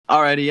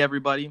Alrighty,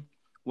 everybody.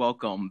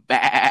 Welcome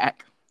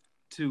back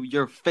to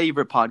your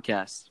favorite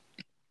podcast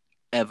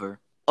ever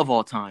of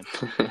all time,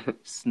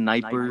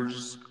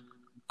 Snipers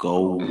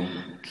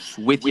Goals,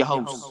 with your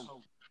host,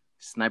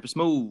 Sniper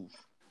Smooth.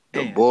 The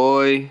And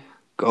boy,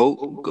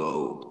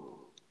 go.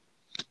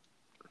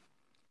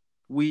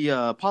 we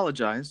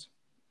apologize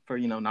for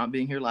not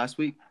being here last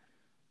week,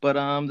 but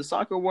the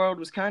soccer world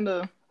was kind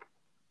of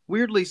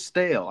weirdly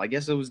stale. I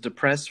guess it was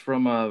depressed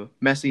from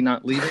Messi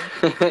not leaving.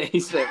 He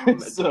said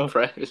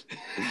depressed.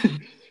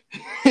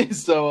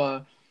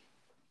 So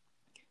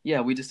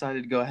yeah, we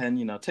decided to go ahead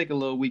and take a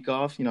little week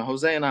off.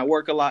 Jose and I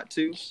work a lot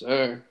too,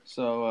 Sir.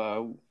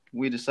 so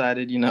we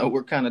decided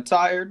we're kind of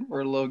tired,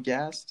 we're a little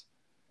gassed,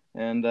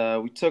 and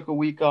we took a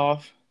week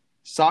off.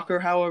 Soccer,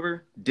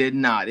 however, did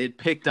not. It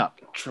picked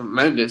up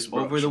Tremendous,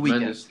 bro. over the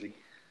weekend.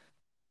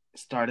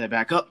 Started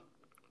back up.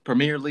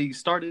 Premier League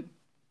started.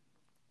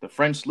 The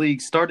French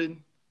League started,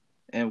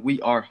 and we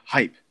are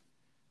hype.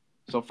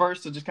 So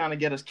first, to just kind of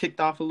get us kicked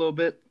off a little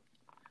bit,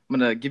 I'm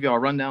going to give you a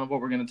rundown of what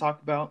we're going to talk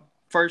about.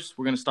 First,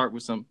 we're going to start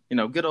with some,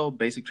 good old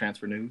basic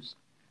transfer news.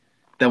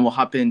 Then we'll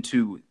hop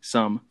into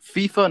some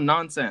FIFA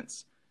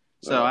nonsense.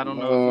 So I don't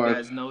know if you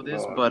guys know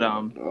this, but I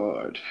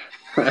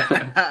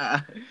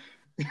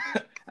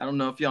don't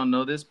know if y'all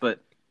know this,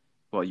 but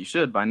well, you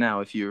should by now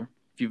if you've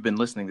been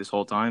listening this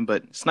whole time.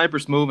 But Sniper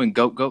Smooth and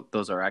Goat,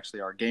 those are actually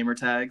our gamer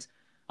tags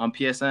on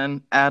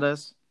PSN. Add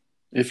us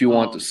if you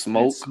want to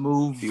smoke.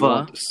 Smooth. If you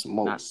want to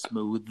smoke. Not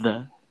smooth.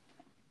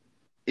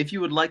 If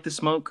you would like to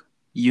smoke,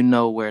 you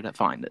know where to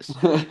find us.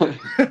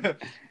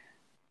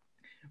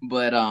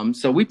 But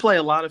so we play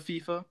a lot of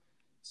FIFA,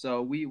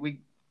 so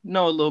we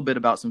know a little bit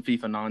about some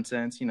FIFA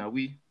nonsense.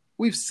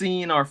 We've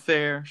seen our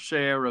fair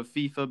share of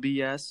FIFA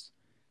BS.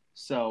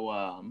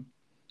 So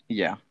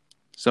yeah.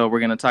 So we're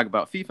gonna talk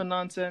about FIFA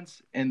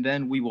nonsense, and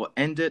then we will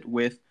end it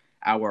with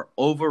our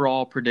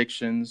overall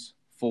predictions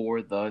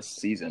for the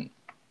season.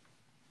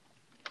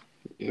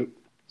 Yep.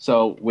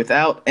 So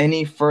without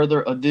any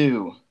further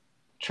ado,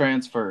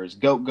 transfers.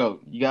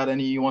 Goat. You got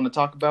any you want to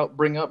talk about?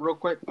 Bring up real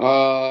quick?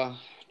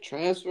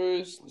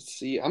 Transfers. Let's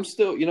see. I'm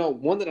still,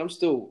 one that I'm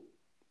still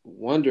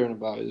wondering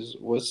about is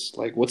what's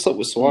up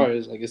with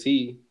Suarez? Like, is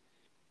he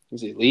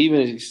leaving?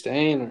 Is he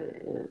staying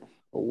or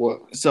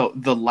what? So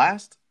the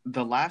last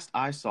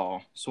I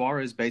saw,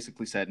 Suarez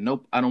basically said,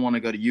 "Nope, I don't want to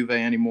go to Juve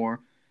anymore.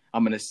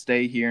 I'm going to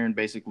stay here and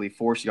basically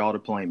force y'all to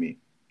play me."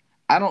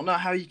 I don't know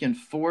how you can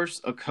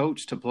force a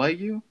coach to play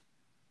you.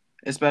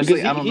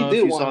 Especially, I don't know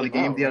if you saw the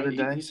game the other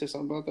day. He said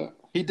something about that.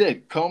 He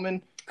did.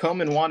 Koeman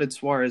wanted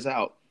Suarez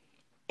out,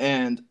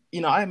 and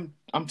I'm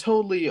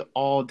totally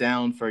all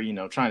down for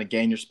trying to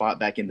gain your spot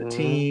back in the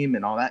team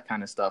and all that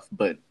kind of stuff.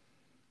 But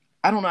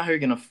I don't know how you're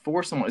gonna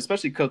force someone.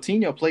 Especially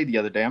Coutinho played the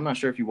other day. I'm not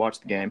sure if you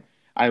watched the game.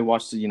 I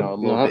watched a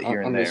little bit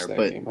here and there,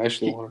 but I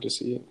actually wanted to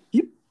see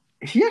it.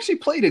 He actually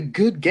played a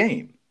good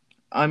game.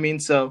 I mean,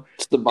 so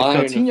it's the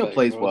Bayern Coutinho effect,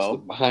 plays bro. well.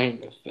 It's the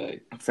Bayern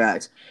effect.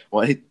 Facts.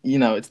 Well,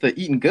 it's the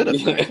eating good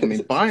effect. I mean,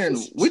 Bayern.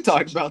 We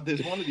talked about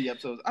this one of the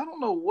episodes. I don't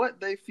know what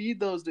they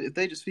feed those. If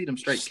they just feed them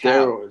straight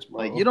steroids, cow.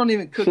 Like you don't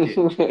even cook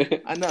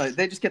it. I know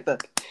they just get the.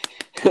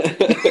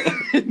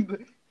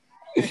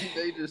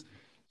 They just.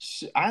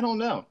 I don't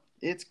know.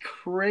 It's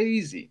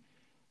crazy,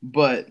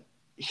 but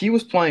he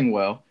was playing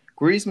well.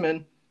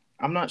 Griezmann.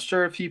 I'm not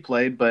sure if he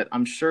played, but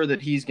I'm sure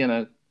that he's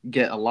gonna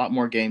get a lot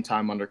more game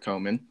time under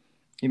Koeman.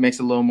 He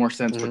makes a little more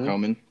sense for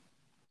Koeman.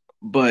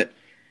 But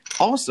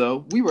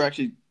also, we were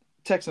actually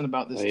texting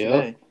about this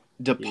today.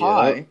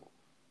 Depay. Yep.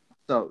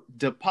 So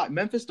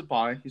Memphis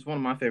Depay, he's one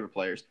of my favorite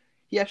players.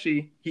 He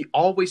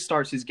always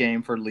starts his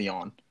game for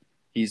Lyon.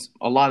 He's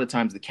a lot of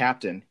times the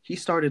captain. He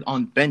started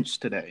on bench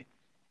today.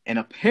 And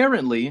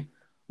apparently,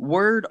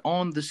 word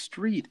on the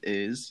street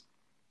is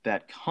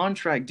that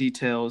contract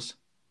details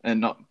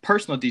and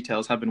personal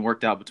details have been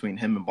worked out between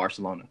him and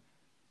Barcelona.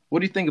 What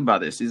do you think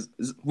about this?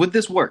 Would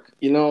this work?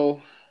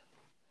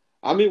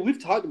 I mean,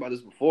 we've talked about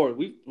this before.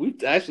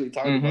 We've actually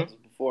talked about this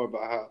before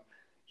about how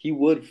he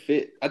would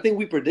fit. I think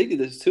we predicted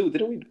this too.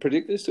 Didn't we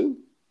predict this too?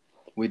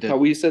 We did. How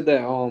we said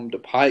that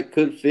Depay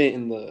could fit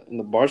in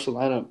the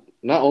Barcelona,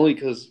 not only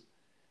because,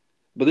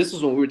 but this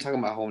was when we were talking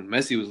about when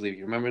Messi was leaving.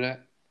 You remember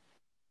that?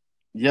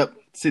 Yep.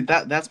 See,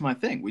 that's my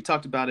thing. We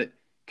talked about it,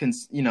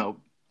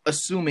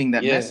 assuming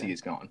that Messi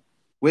is gone.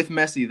 With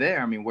Messi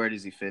there, I mean, where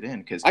does he fit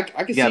in? Because I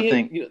can see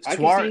him. I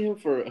can see him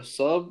for a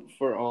sub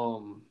for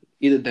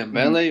either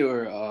Dembele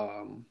or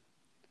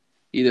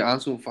either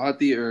Ansu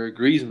Fati or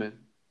Griezmann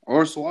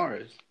or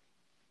Suarez.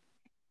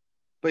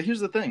 But here's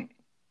the thing: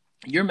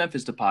 you're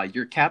Memphis Depay.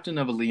 You're captain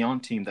of a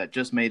Lyon team that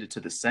just made it to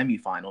the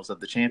semifinals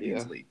of the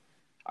Champions League.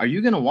 Are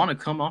you going to want to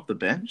come off the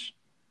bench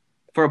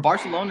for a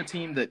Barcelona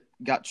team that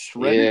got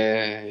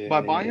shredded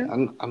by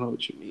Bayern? I know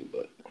what you mean,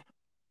 but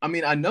I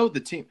mean, I know the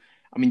team.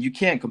 I mean, you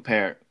can't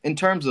compare in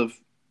terms of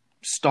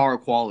star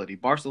quality.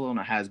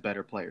 Barcelona has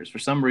better players. For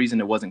some reason,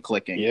 it wasn't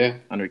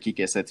clicking under Quique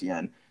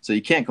Setien. So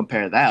you can't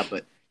compare that.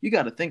 But you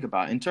got to think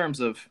about it in terms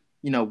of,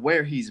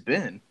 where he's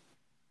been.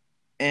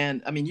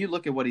 And, I mean, you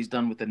look at what he's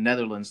done with the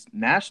Netherlands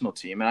national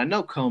team. And I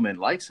know Koeman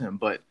likes him,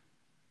 but,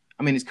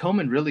 I mean, is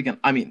Coleman really going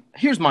to – I mean,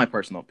 here's my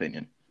personal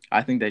opinion.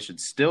 I think they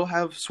should still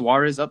have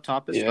Suarez up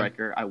top as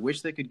striker. I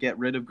wish they could get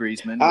rid of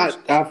Griezmann, which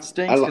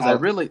stinks because I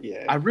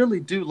really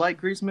do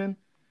like Griezmann,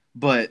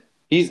 but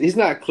he's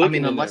not clicking. I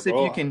mean, unless if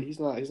you can, he's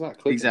not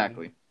clicking.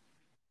 Exactly.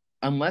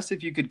 Unless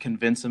if you could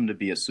convince him to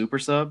be a super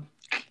sub,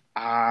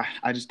 I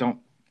just don't,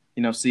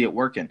 see it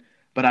working.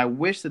 But I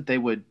wish that they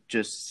would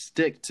just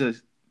stick to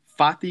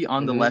Fati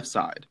on the left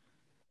side,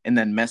 and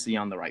then Messi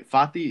on the right.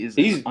 Fati is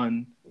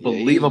an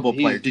unbelievable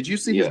player. Did you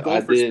see his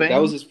goal for Spain?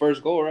 That was his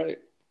first goal, right?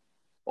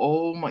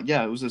 Oh my!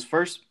 Yeah, it was his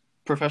first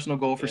professional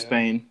goal for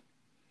Spain.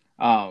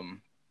 I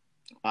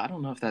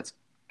don't know if that's.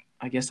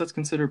 I guess that's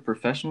considered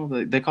professional.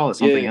 They call it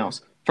something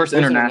else. First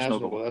international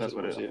goal. That's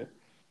what it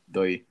is.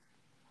 Yeah.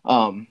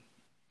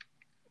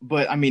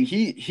 But I mean,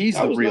 he's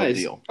a real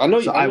deal. I know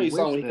you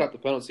saw when he caught the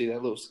penalty.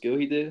 That little skill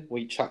he did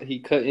when he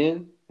cut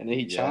in and then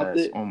he chopped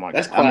it. Oh my God,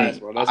 that's class,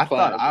 bro. I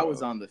thought I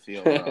was on the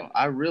field, bro.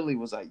 I really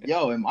was like,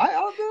 "Yo, am I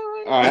out there?"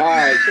 All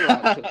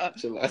right,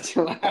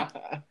 chill out.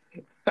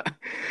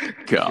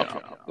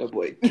 Cap. That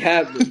boy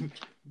Captain,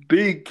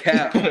 big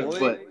cap,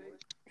 boy.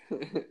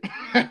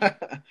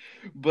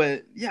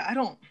 But yeah,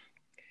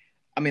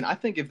 I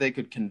think if they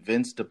could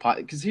convince Depay,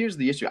 because here's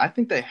the issue. I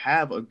think they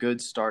have a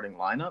good starting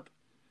lineup,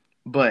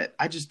 but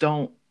I just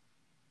don't.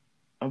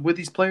 With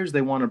these players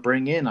they want to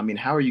bring in, I mean,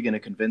 how are you going to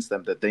convince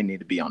them that they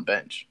need to be on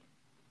bench?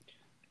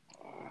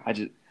 I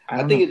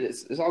think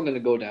it's all going to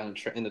go down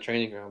in the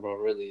training ground, bro.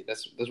 Really,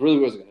 that's really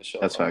what's going to show.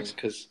 That's facts.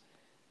 Because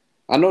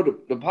I know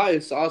Depay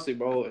is saucy,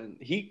 bro, and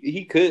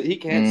he can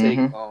take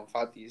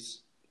Fati's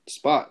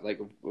spot. Like,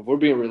 if we're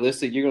being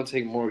realistic, you're going to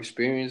take more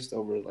experience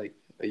over like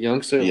a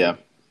youngster. Yeah,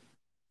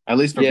 at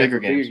least for bigger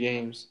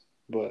games.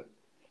 But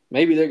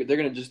maybe they're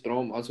going to just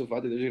throw him onto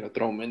Fati. They're just going to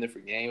throw him in there for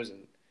games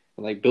and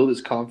like build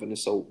his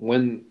confidence. So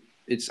when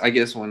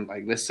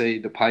like let's say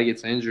Depay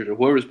gets injured or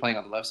whoever's playing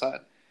on the left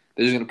side,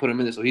 they're just going to put him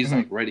in there so he's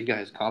like ready. He got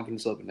his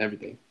confidence up and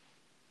everything.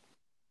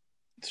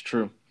 It's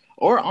true.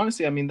 Or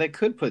honestly, I mean, they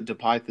could put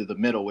Depay through the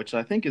middle, which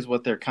I think is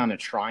what they're kind of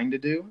trying to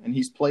do. And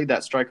he's played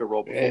that striker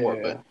role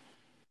before,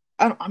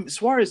 but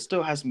Suarez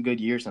still has some good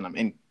years in him.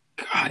 And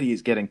God,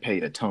 he's getting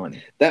paid a ton.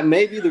 That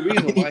may be the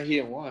reason why he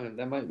didn't want him.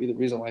 That might be the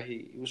reason why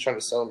he was trying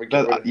to sell him.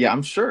 Yeah,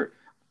 I'm sure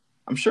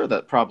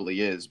that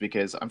probably is,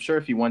 because I'm sure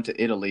if he went to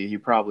Italy, he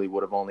probably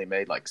would have only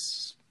made like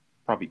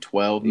probably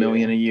 12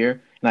 million a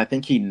year. And I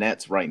think he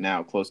nets right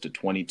now close to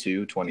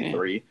 22,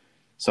 23. Damn.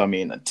 So, I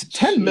mean,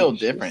 10 mil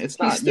different. It's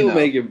not, still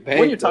making bank,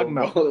 when you're talking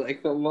about,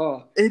 like, come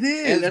on. It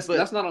is. And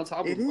that's not on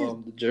top of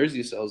the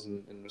jersey sales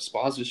and the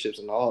sponsorships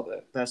and all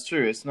that. That's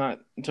true. It's not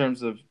in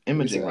terms of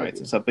imaging rights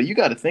and stuff. But you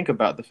got to think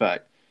about the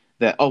fact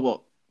that,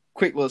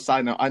 quick little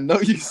side note. I know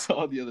you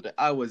saw the other day.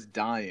 I was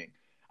dying.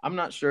 I'm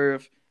not sure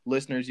if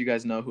listeners, you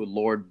guys know who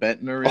Lord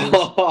Bentner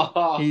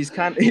is. He's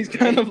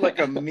kind of like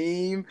a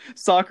meme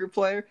soccer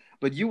player,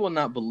 but you will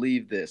not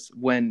believe this.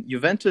 When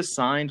Juventus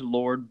signed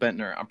Lord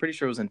Bentner, I'm pretty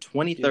sure it was in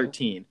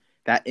 2013,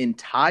 that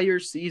entire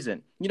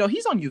season,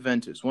 he's on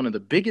Juventus, one of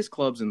the biggest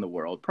clubs in the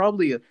world,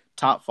 probably a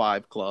top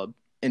 5 club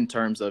in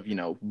terms of,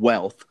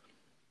 wealth.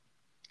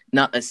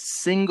 Not a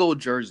single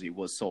jersey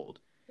was sold.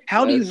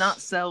 How do you not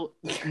sell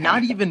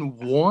not even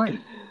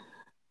one?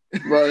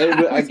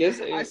 Bro, I guess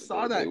I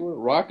saw that. They were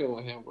rocking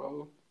with him,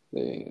 bro.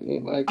 They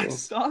like him. I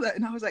saw that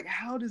and I was like,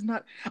 how does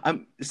not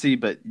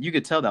but you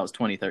could tell that was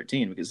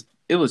 2013 because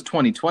it was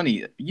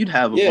 2020. You'd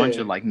have a bunch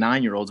of like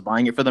 9-year-olds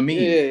buying it for the meme.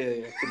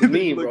 Yeah. For the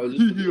meme, bro.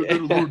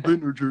 Like, Lord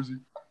Bentner jersey.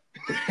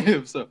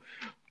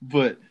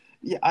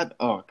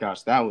 Oh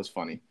gosh, that was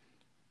funny.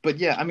 But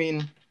yeah, I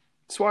mean,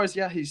 Suarez,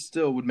 he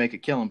still would make a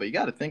killing, but you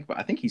got to think about.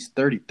 I think he's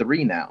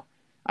 33 now.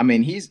 I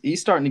mean, he's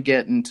starting to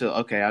get into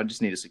I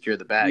just need to secure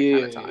the bag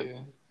kind of time. Yeah.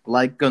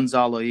 Like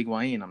Gonzalo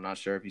Higuain, I'm not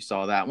sure if you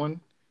saw that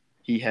one.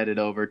 He headed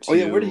over to. Oh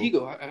yeah, where did he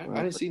go? I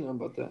didn't see nothing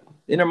about that.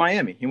 Inter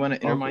Miami. He went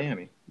to Inter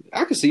Miami.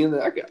 I could see him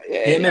there.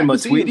 Him and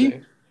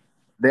Matuidi.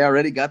 They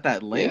already got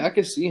that link. Yeah, I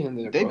can see him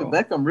there. David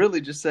Beckham really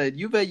just said,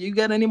 "You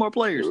got any more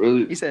players?"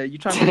 Really? He said, "You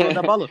trying to get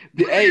Dybala?"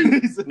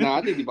 No,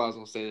 I think Dybala's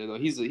gonna stay there though.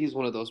 He's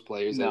one of those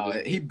players. No,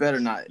 he better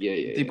not.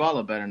 Yeah.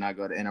 Dybala better not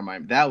go to Inter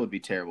Miami. That would be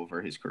terrible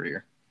for his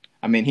career.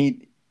 I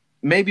mean,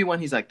 maybe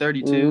when he's like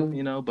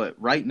 32, but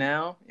right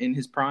now in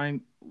his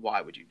prime,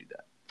 why would you do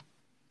that?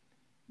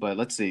 But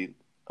let's see.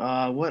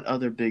 What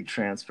other big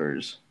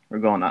transfers are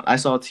going on? I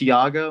saw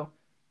Thiago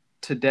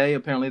today.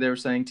 Apparently, they were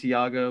saying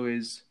Thiago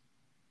is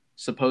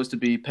supposed to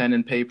be pen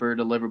and paper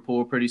to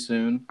Liverpool pretty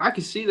soon. I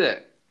can see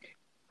that.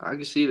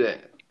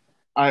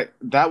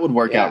 That would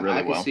work out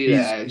really well.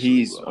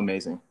 He's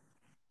amazing,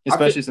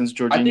 especially since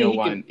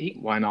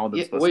Jorginho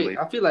Wijnaldum's supposed to leave.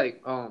 I feel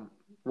like I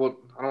don't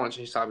want to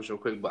change topics real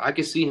quick, but I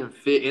can see him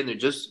fit in there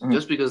just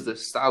because the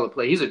style of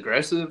play. He's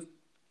aggressive.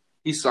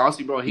 He's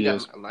saucy, bro. He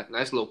got a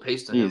nice little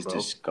pace to him, bro.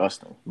 He's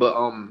disgusting. But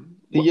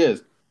he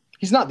is.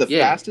 He's not the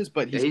fastest,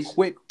 but he's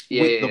quick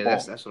with the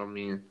ball. That's what I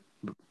mean.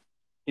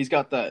 He's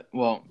got that.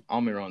 Well,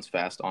 Almiron's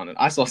fast on it.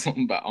 I saw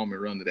something about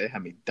Almiron today.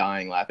 Had me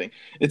dying laughing.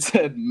 It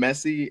said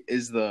Messi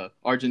is the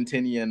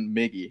Argentinian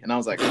Miggy, and I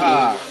was like,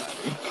 I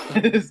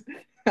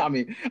I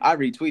mean, I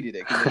retweeted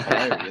it because it's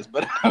hilarious,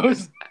 but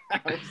it's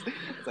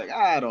like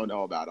I don't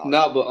know about all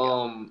No,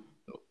 that.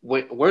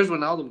 but where's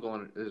Ronaldo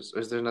going?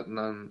 Is there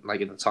none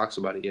like in the talks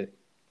about it yet?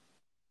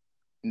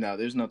 No,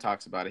 there's no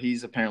talks about it.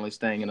 He's apparently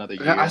staying another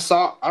year. I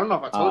saw. I don't know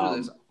if I told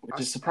you this.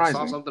 Which is I surprising.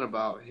 saw something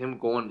about him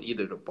going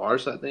either to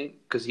Barca, I think,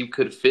 because he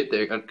could fit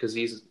there. Because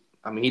he's.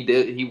 I mean, he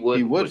did. He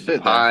would with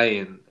fit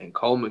Depay and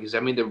Coleman. Because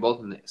I mean, they're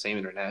both in the same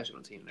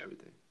international team and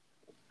everything.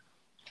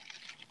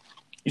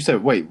 You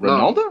said wait,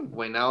 Ronaldo? No,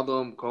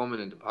 Wijnaldum,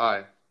 Coleman, and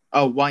Depay.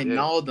 Oh,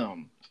 Wijnaldum.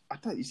 Yeah. I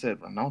thought you said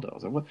Ronaldo. I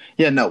was like, what?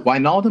 Yeah, no,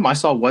 Wijnaldum. I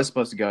saw was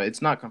supposed to go.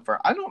 It's not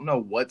confirmed. I don't know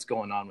what's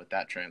going on with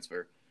that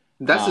transfer.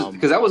 That's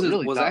because that was his,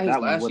 really was that his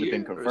that last would have year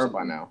been confirmed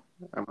by now.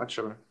 I'm not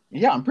sure.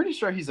 Yeah, I'm pretty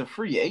sure he's a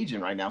free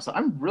agent right now. So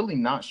I'm really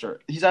not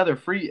sure. He's either a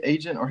free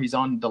agent or he's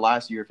on the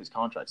last year of his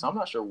contract. So I'm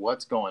not sure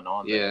what's going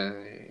on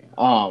there.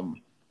 Yeah.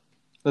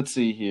 Let's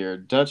see here.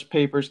 Dutch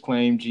papers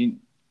claim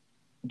Genie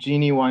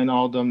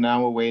Wijnaldum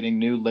now awaiting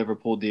new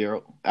Liverpool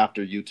deal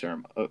after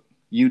U-turn.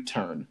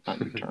 U-turn,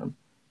 not U-turn.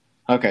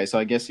 Okay, so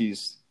I guess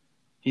he's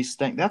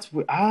staying.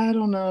 I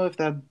don't know if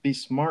that'd be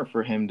smart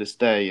for him to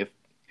stay. If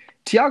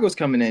Thiago's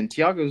coming in,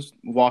 Thiago's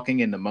walking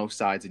into most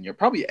sides in Europe,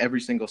 probably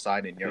every single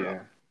side in Europe.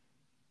 Yeah.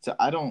 So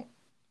I don't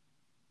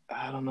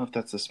know if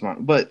that's a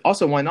smart. But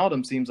also,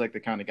 Wijnaldum seems like the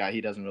kind of guy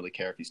he doesn't really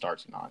care if he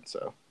starts or not.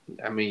 So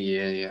I mean,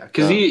 yeah,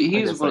 because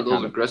he's one of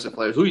those aggressive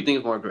players. Who do you think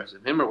is more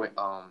aggressive, him or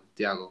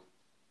Thiago?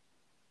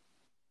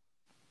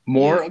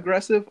 More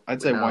aggressive?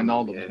 I'd say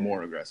Wijnaldum is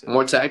more aggressive.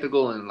 More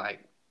tactical and like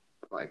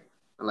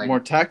more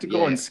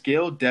tactical and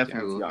skill.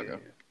 Definitely Thiago.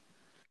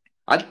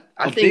 I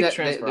think that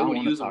they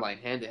would use him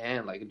like hand to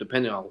hand, like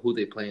depending on who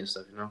they play and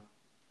stuff. You know.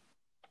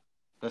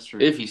 That's true.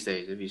 If he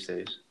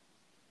stays.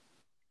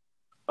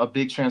 A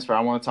big transfer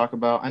I want to talk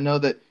about. I know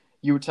that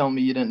you were telling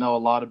me you didn't know a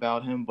lot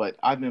about him, but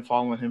I've been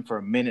following him for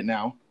a minute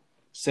now.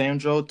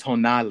 Sandro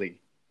Tonali.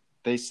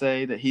 They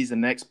say that he's the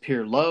next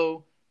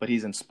Pirlo, but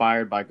he's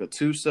inspired by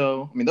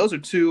Gattuso. I mean, those are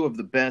two of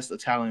the best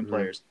Italian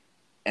players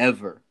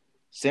ever.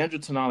 Sandro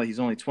Tonali, he's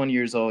only 20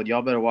 years old.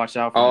 Y'all better watch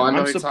out for him.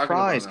 I'm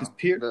surprised because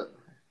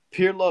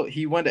Pirlo,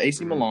 he went to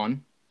AC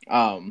Milan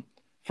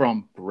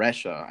from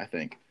Brescia, I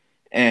think.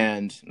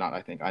 And not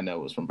I think. I know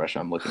it was from Brescia.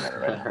 I'm looking at it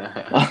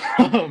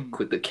right now.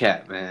 Quit the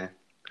cat, man.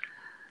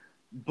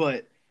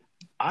 But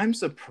I'm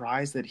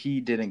surprised that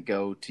he didn't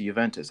go to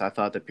Juventus. I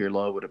thought that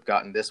Pirlo would have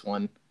gotten this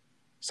one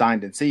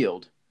signed and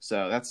sealed.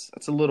 So that's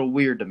a little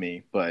weird to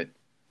me. But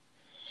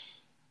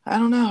I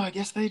don't know. I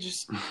guess they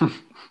just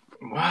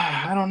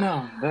I don't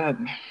know.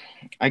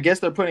 I guess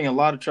they're putting a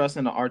lot of trust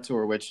into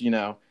Artur, which,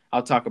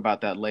 I'll talk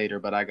about that later.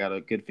 But I got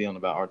a good feeling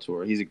about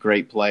Artur. He's a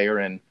great player,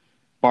 and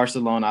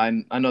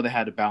Barcelona, I know they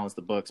had to balance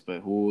the books,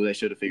 but they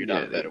should have figured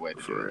out a better way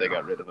to do it. They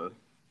got rid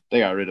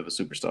of a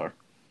superstar.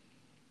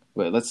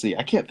 But let's see.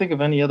 I can't think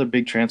of any other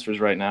big transfers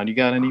right now. Do you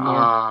got any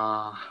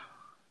more?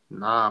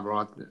 Nah,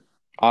 bro.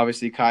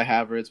 Obviously Kai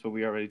Havertz, but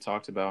we already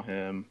talked about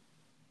him.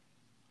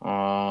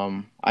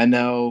 I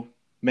know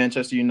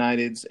Manchester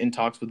United's in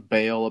talks with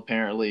Bale,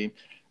 apparently.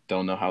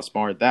 Don't know how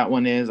smart that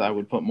one is. I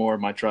would put more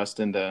of my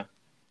trust into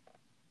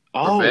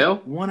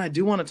Bale? One I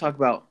do want to talk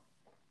about.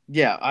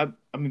 Yeah,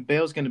 I mean,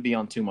 Bale's going to be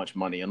on too much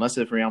money. Unless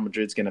if Real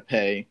Madrid's going to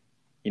pay,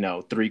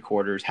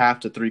 half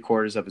to three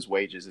quarters of his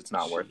wages, it's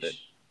not worth it.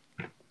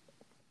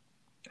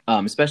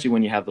 Especially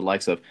when you have the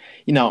likes of,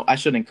 I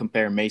shouldn't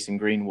compare Mason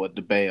Greenwood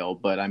to Bale,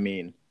 but I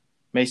mean,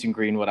 Mason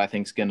Greenwood, I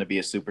think, is going to be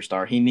a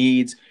superstar.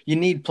 You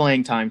need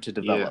playing time to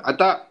develop.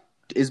 Yeah,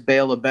 is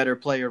Bale a better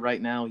player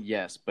right now?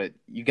 Yes, but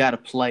you got to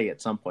play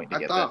at some point to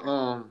get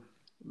better.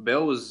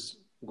 Bale was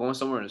going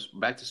somewhere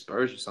back to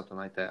Spurs or something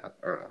like that.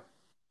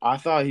 I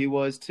thought he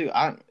was too.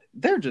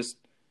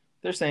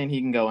 They're saying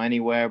he can go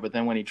anywhere, but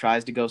then when he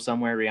tries to go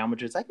somewhere, Real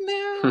Madrid's like,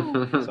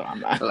 no. So I'm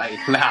not like,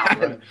 nah,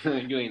 bro.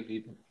 You ain't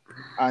people.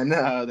 I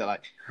know. They're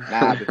like,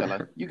 nah, but they're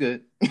like, you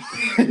good.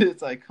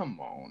 It's like, come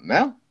on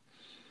now.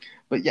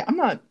 But yeah,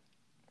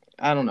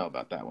 I don't know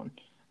about that one.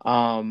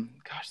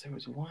 Gosh, there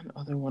was one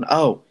other one.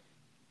 Oh,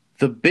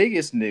 the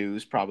biggest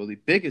news, probably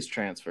biggest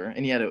transfer,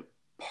 and he had a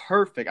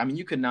perfect, I mean,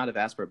 you could not have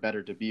asked for a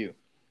better debut.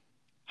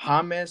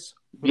 James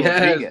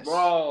Rodriguez. Yes,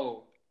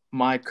 bro.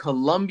 My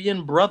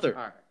Colombian brother.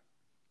 All right.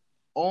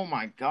 Oh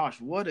my gosh,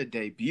 what a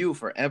debut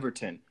for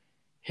Everton.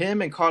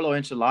 Him and Carlo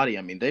Ancelotti,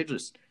 I mean, they're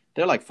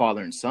like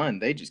father and son.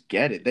 They just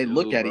get it. They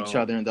look at each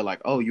other and they're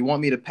like, oh, you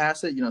want me to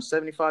pass it?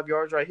 75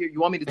 yards right here. You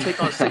want me to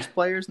take on 6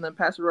 players and then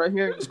pass it right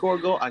here and score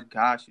a goal? I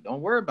got you.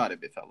 Don't worry about it,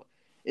 big fella.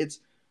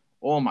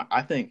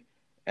 I think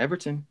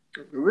Everton.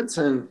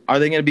 Are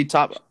they going to be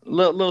top?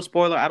 Little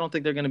spoiler, I don't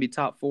think they're going to be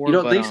top 4. You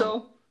don't think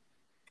so?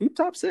 Peep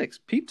top 6.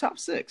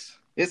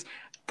 It's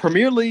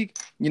Premier League.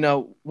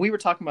 We were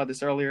talking about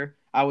this earlier.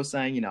 I was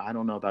saying, I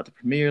don't know about the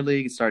Premier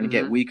League. It's starting to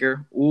get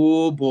weaker.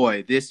 Oh,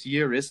 boy. This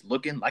year it's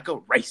looking like a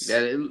race. Yeah,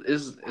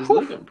 it's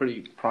looking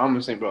pretty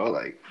promising, bro.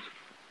 Like,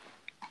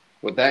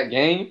 with that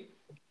game.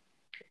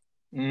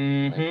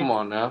 Like, come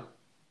on now.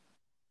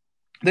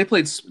 They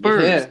played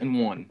Spurs and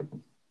won.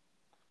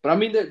 But, I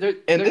mean, their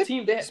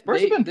team, Spurs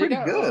have been pretty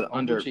good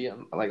under.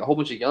 A whole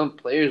bunch of young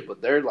players,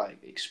 but they're, like,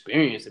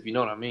 experienced, if you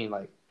know what I mean.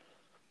 Like,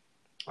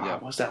 Yeah.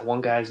 What's that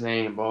one guy's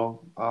name, bro?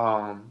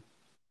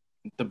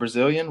 The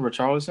Brazilian,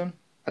 Richarlison?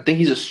 I think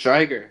he's a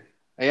striker.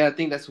 Yeah, I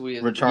think that's who he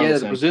is. Yeah, the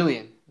Richarlison.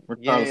 Brazilian. Yeah.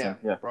 Richarlison,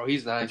 yeah. Bro,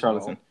 he's nice,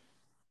 Richarlison. bro.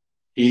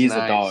 He's He's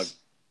a dog. nice.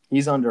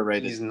 He's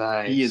underrated. He's He is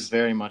nice.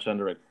 very much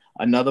underrated.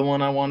 Another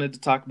one I wanted to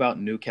talk about,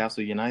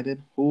 Newcastle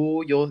United.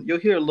 Ooh, you'll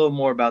hear a little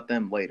more about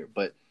them later,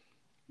 but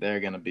they're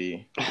gonna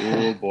be,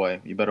 oh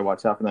boy, you better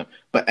watch out for them.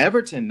 But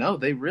Everton, no,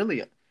 they really,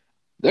 the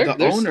They're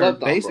owner slept on,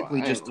 bro.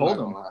 basically just I'm not told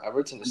gonna them lie.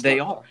 Everton is they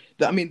slept are.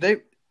 on. I mean, they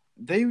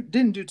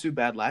didn't do too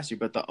bad last year,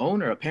 but the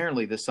owner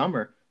apparently this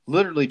summer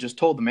literally just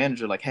told the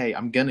manager like, "Hey,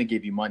 I'm gonna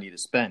give you money to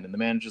spend," and the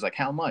manager's like,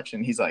 "How much?"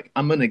 And he's like,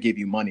 "I'm gonna give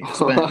you money to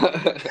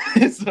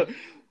spend." so,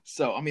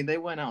 so I mean, they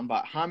went out and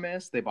bought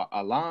James, they bought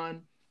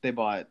Alan, they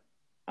bought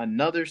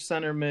another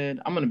center mid.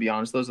 I'm gonna be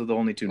honest; those are the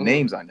only two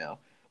names I know.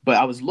 But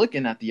I was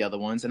looking at the other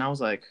ones, and I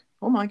was like,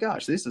 "Oh my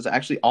gosh, this is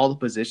actually all the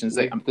positions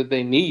that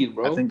they need, I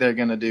bro. think they're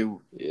gonna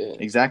do Yeah.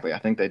 exactly. I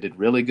think they did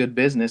really good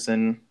business,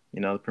 and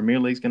the Premier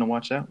League's gonna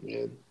watch out.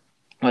 Yeah.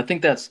 I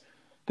think that's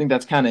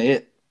kind of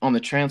it on the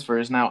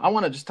transfers. Now I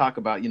want to just talk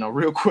about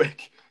real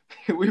quick.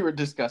 We were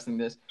discussing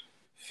this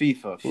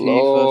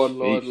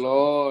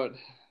Lord.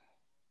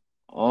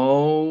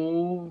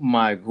 Oh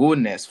my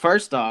goodness!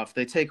 First off,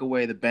 they take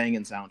away the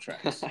banging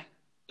soundtracks.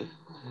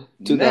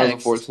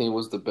 2014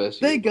 was the best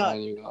year. They got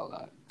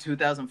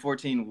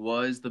 2014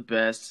 was the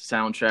best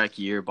soundtrack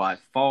year by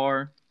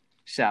far.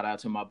 Shout out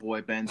to my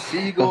boy Ben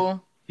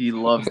Siegel. He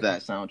loves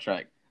that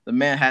soundtrack. The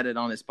man had it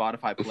on his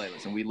Spotify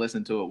playlist, and we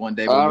listened to it one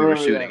day when we were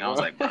shooting. That, I was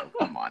like, bro,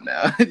 come on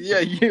now. It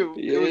was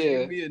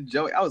you, me, and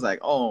Joey. I was like,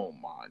 oh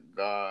my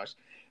gosh.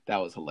 That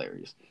was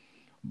hilarious.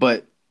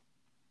 But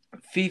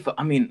FIFA,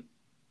 I mean,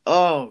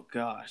 oh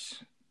gosh.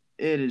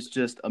 It is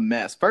just a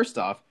mess. First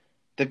off,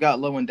 they've got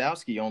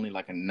Lewandowski only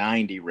like a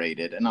 90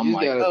 rated. And I'm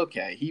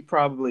okay,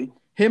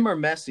 him or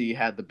Messi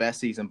had the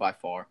best season by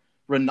far.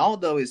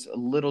 Ronaldo is a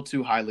little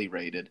too highly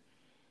rated.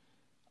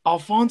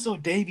 Alphonso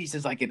Davies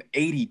is like an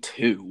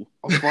 82.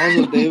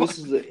 Alphonso Davies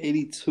is an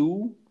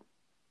 82?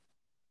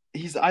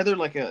 He's either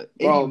like a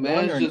 81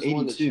 or an 82. Just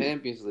won the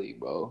Champions League,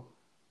 bro.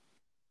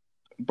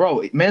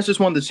 Bro, man's just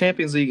won the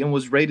Champions League and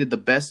was rated the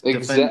best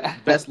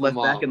best left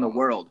back in the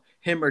world.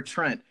 Him or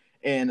Trent.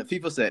 And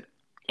FIFA said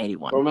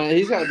 81. Bro, man,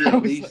 he's got to be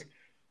at least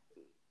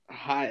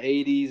high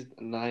 80s,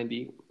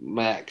 90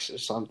 max or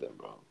something,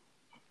 bro.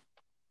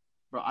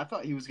 Bro, I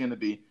thought he was going to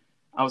be...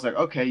 I was like,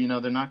 okay,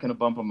 they're not going to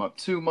bump him up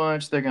too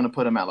much. They're going to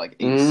put him at like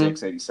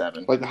 86,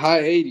 87. Like the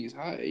high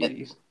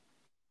 80s.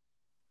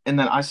 And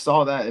then I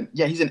saw that. And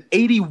yeah, he's an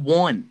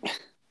 81.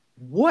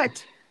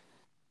 What?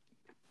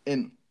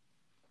 And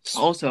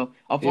also,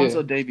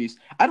 Alphonso Davies.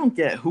 I don't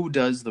get who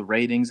does the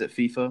ratings at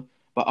FIFA,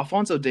 but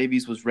Alphonso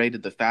Davies was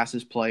rated the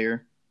fastest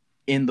player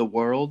in the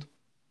world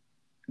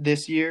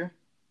this year.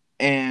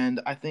 And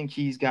I think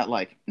he's got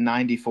like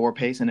 94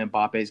 pace, and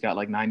Mbappe's got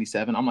like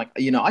 97. I'm like,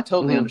 I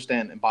totally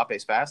understand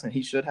Mbappe's fast, and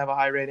he should have a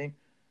high rating.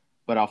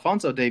 But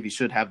Alphonso Davies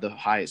should have the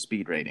highest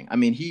speed rating. I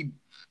mean, he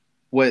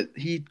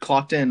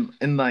clocked in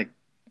like,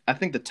 I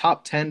think the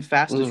top 10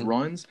 fastest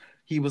runs,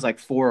 he was like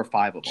 4 or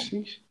 5 of them.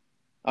 Sheesh.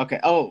 Okay.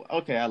 Oh,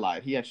 okay. I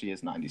lied. He actually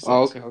is 96.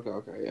 Oh,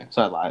 okay. Yeah.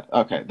 So I lied.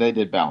 Okay, they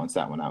did balance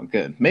that one out.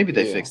 Good. Maybe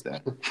they fixed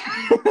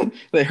that.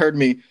 They heard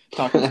me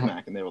talking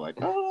smack, and they were like,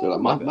 "Oh,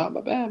 my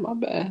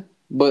bad."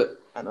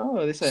 But I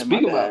know they said,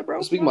 speaking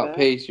about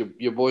pace,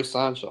 your boy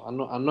Sancho.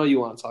 I know you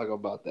want to talk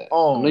about that.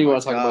 Oh, I know you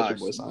want to talk about your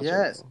boy Sancho.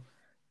 Yes.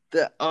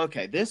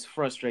 Okay, this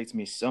frustrates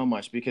me so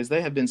much because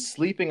they have been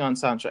sleeping on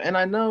Sancho, and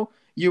I know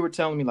you were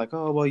telling me like,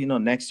 oh well,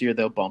 next year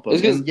they'll bump him.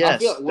 And yes,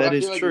 that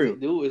is true. What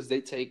they do is they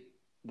take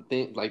the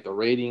thing like the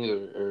ratings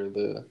or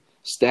the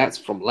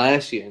stats from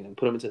last year and then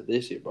put them into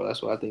this year, bro.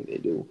 That's what I think they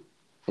do.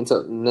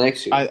 Until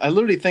next year, I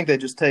literally think they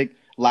just take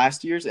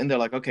last year's and they're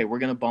like, okay, we're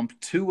gonna bump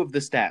 2 of the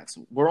stats.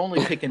 We're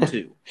only picking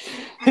 2.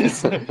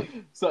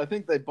 so I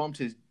think they bumped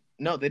his.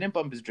 No, they didn't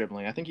bump his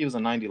dribbling. I think he was a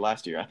 90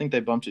 last year. I think they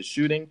bumped his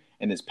shooting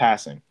and his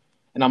passing.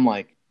 And I'm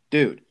like,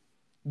 dude,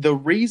 the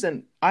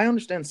reason I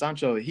understand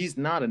Sancho, he's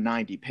not a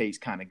 90 pace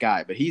kind of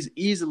guy, but he's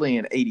easily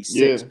an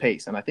 86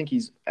 pace, and I think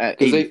he's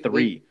at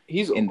 83.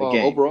 He's in the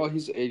game. Overall,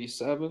 he's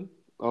 87.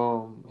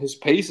 His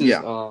pace is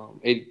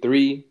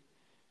 83.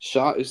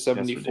 Shot is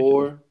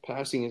 74.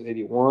 Passing is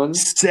 81.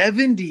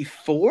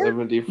 74?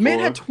 74. Man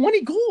had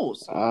 20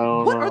 goals.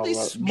 What are they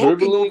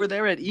smoking over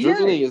there at EA?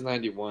 Dribbling is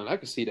 91. I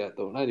can see that,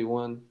 though.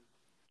 91.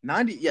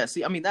 90, yeah,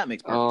 see, I mean, that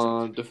makes perfect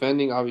sense.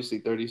 Defending, obviously,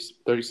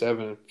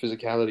 37.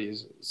 Physicality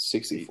is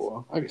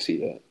 64. I can see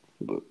that.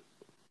 But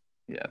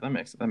yeah, that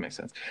makes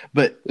sense.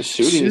 But the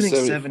shooting is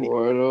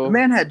 74, though. The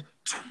man had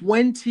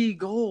 20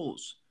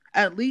 goals.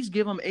 At least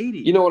give him 80.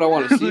 You know what I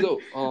want to see, though?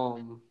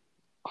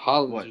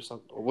 Haaland or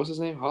something. What's his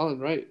name? Haaland,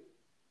 right?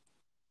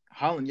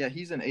 Haaland, yeah,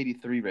 he's an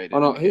 83 rated. Oh,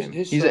 no,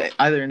 he's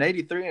either an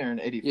 83 or an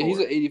 84. Yeah, he's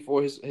an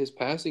 84. His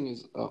passing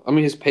is,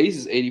 his pace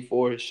is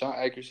 84. His shot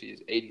accuracy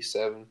is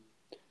 87.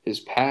 His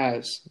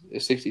pass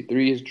is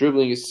 63. His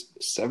dribbling is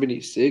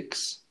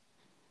 76.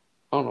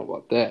 I don't know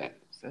about that.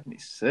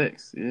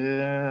 76.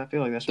 Yeah, I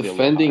feel like that should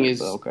Defending be a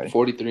little higher, is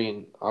 43,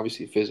 and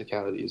obviously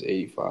physicality is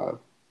 85.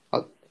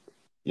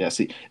 Yeah,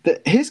 see,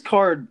 his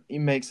card he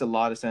makes a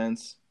lot of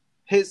sense.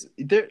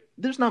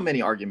 There's not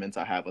many arguments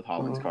I have with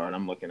Holland's Uh, card.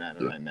 I'm looking at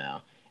it yeah. right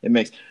now. It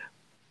makes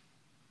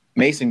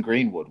Mason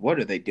Greenwood. What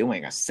are they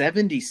doing? A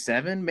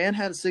 77? Man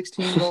had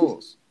 16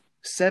 goals.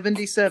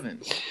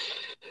 77.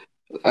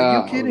 Are you I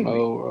don't kidding me?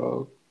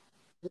 know,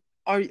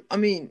 bro. I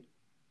mean,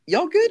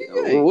 y'all good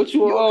Well, EA? what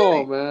you You on,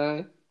 okay?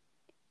 man?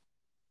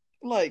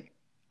 Like,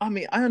 I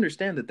mean, I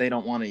understand that they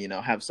don't want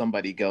to, have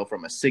somebody go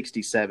from a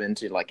 67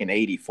 to like an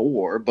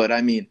 84, but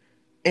I mean,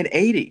 an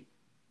 80.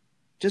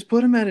 Just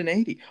put him at an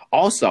 80.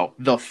 Also,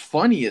 the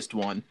funniest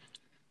one.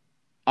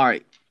 All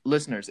right,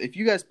 listeners, if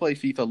you guys play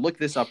FIFA, look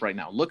this up right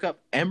now. Look up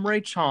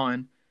Emre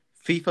Can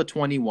FIFA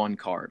 21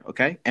 card,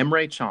 okay?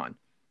 Emre Can,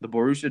 the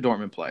Borussia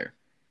Dortmund player.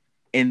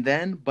 And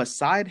then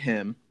beside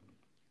him,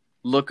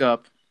 look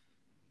up,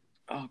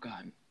 oh,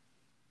 God.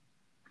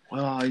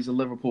 Oh, he's a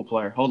Liverpool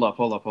player. Hold up.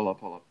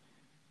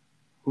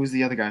 Who's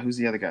the other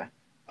guy?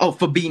 Oh,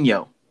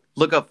 Fabinho.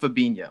 Look up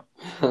Fabinho.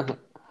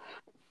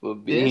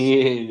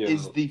 This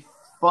is Fabinho. the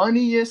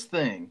funniest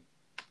thing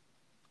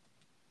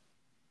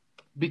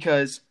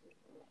because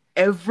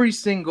every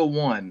single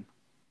one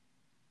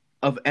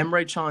of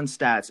Emre Can's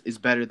stats is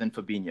better than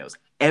Fabinho's.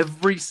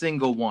 Every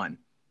single one.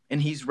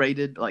 And he's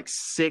rated like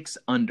 6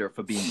 under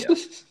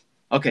Fabinho.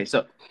 Okay,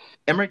 so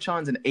Emre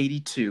Can's an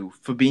 82,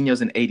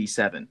 Fabinho's an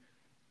 87.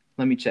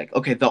 Let me check.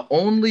 Okay, the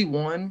only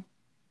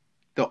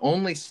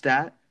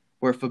stat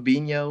where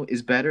Fabinho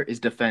is better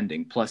is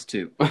defending,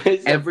 +2. It's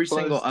like Every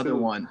single plus other two.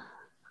 one.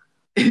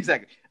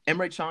 Exactly.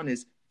 Emre Can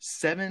is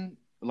 7,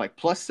 like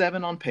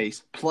 +7 on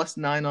pace,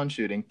 +9 on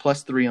shooting,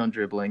 +3 on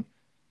dribbling,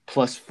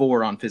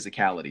 +4 on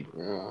physicality.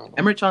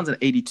 Yeah. Emre Can's an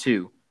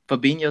 82.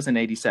 Fabinho's an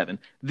 87.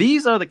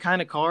 These are the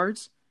kind of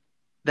cards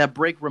that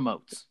break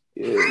remotes.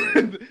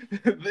 Yeah.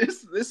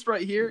 This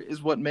right here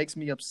is what makes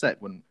me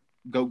upset when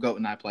Goat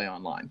and I play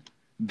online.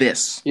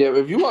 This. Yeah,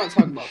 if you want to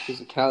talk about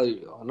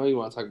physicality, though, I know you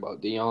want to talk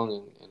about De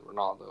Jong and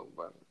Ronaldo,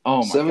 but Oh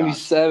my gosh.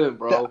 77,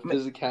 bro, That,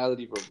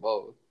 physicality for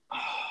both.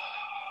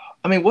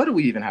 I mean, what do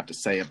we even have to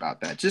say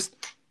about that? Just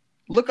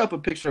look up a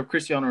picture of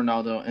Cristiano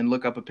Ronaldo and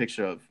look up a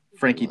picture of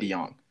Frankie De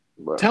Jong.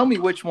 Bro. Tell me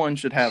which one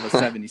should have a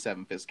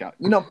 77 physicality.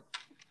 I'm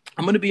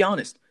going to be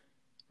honest.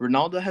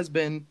 Ronaldo has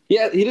been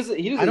Yeah, he doesn't.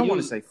 He doesn't. I don't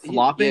want to say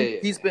flopping.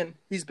 Yeah.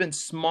 He's been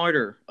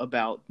smarter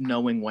about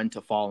knowing when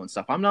to fall and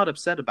stuff. I'm not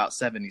upset about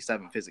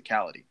 77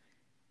 physicality.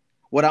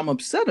 What I'm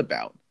upset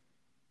about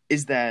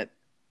is that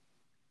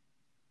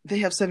they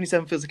have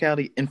 77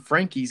 physicality and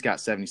Frankie's got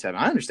 77.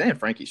 I understand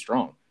Frankie's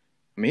strong.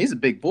 I mean, he's a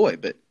big boy,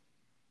 but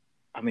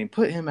I mean,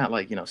 put him at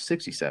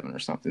 67 or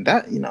something.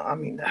 That, I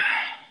mean,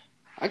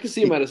 I could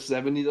see him at a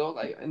 70 though,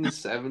 like in the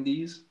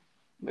 70s.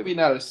 Maybe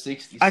not a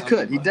 60. I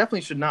could. He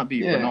definitely should not be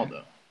Yeah.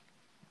 Ronaldo.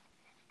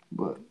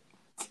 But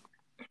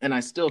And I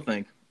still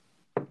think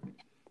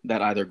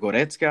that either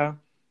Goretzka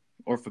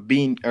or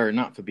Fabinho, or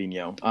not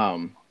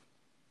Fabinho,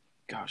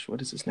 gosh,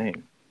 what is his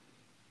name?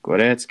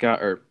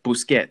 Goretzka or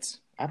Busquets.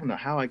 I don't know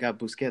how I got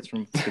Busquets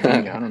from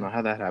Fabinho. I don't know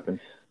how that happened.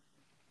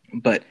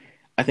 But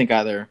I think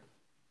either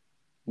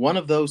one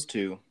of those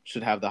two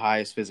should have the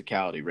highest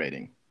physicality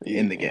rating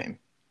in the game.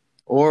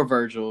 Or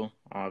Virgil,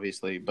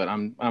 obviously, but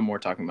I'm more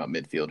talking about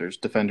midfielders.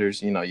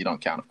 Defenders, you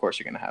don't count. Of course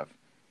you're going to have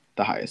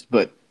the highest.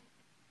 But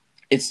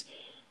it's,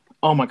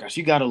 oh my gosh,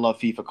 you got to love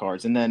FIFA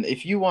cards. And then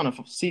if you want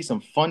to see some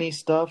funny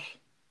stuff,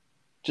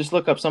 just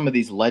look up some of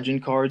these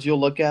legend cards. You'll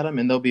look at them,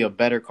 and there'll be a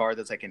better card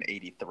that's like an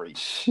 83.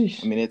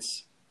 I mean,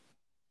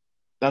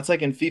 that's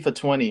like in FIFA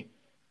 20.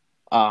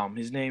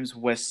 His name's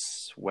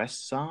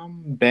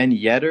Wessam Ben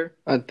Yedder.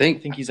 I I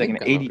think think he's like an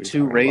I know what you're 82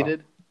 talking rated.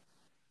 about.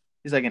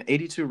 He's like an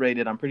 82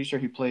 rated. I'm pretty sure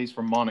he plays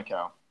for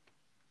Monaco.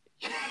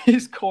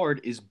 His card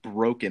is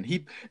broken.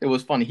 It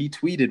was funny. He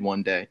tweeted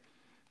one day.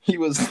 He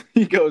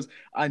goes,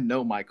 I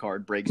know my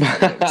card breaks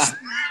remotes.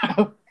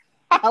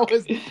 I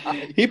was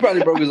dying. He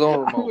probably broke his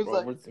own I remote, was bro.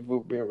 like, If we're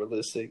being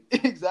realistic.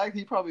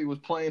 exactly. He probably was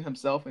playing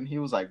himself, and he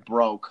was like,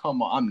 "Bro,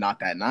 come on, I'm not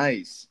that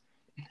nice."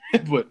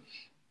 But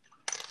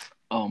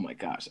oh my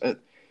gosh,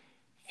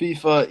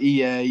 FIFA,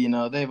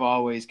 EA, they've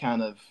always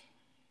kind of,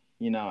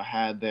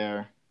 had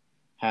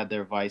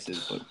their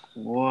vices. But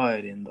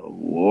what in the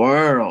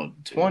world?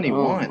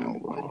 21. Oh,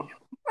 bro.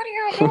 What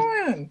are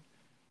y'all doing?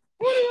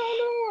 What are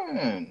y'all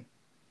doing?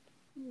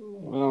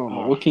 I don't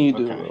know. What can you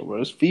do, Okay.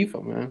 bro? It's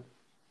FIFA, man.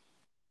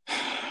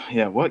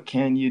 Yeah, what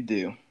can you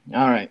do?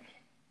 All right.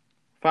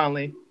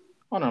 Finally,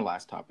 on our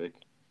last topic.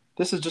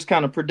 This is just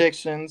kind of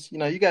predictions.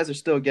 You guys are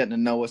still getting to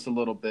know us a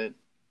little bit.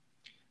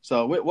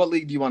 So, what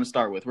league do you want to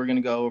start with? We're going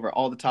to go over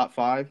all the top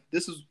 5.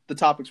 This is the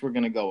topics we're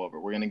going to go over.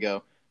 We're going to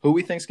go who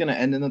we think is going to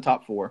end in the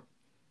top 4,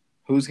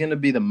 who's going to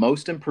be the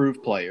most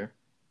improved player,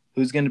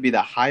 who's going to be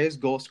the highest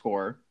goal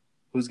scorer,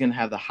 who's going to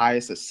have the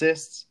highest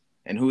assists,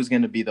 and who's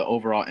going to be the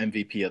overall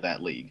MVP of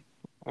that league.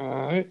 All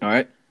right. All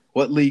right.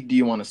 What league do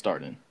you want to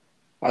start in?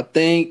 I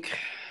think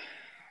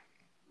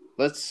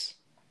let's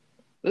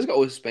go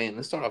with Spain.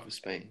 Let's start off with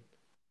Spain.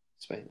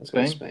 Let's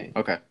go with Spain.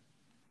 Okay.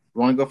 You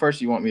want to go first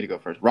or you want me to go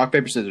first? Rock,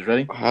 paper, scissors.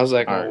 Ready? How's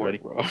that All gonna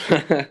right, work, ready?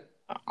 bro?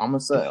 I'm going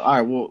to say it. All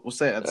right, we'll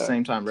say it at the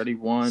same time. Ready?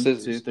 1,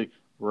 Scissors. 2, 3.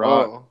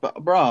 Rock,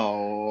 Oh,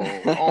 bro.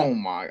 Oh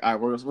my! All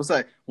right, we'll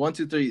say 1,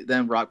 2, 3.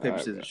 Then rock, all paper,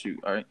 right, bro. scissors, shoot.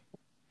 All right.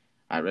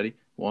 All right, ready?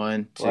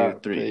 1, 2,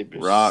 Rock, 3. paper,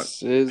 Rock, paper,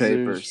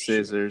 scissors.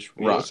 Shoot. scissors,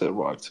 Yeah, I rock. said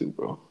rock too,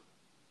 bro. All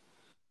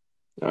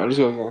right, let's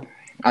go again. All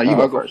right, you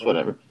go I'll go first. first.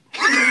 Whatever.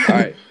 All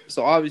right.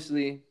 So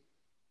obviously,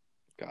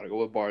 gotta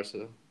go with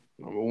Barca.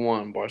 Number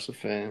one, Barca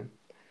fan.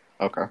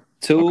 Okay.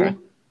 Two, Okay.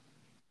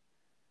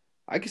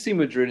 I can see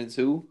Madrid in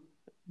two,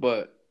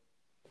 but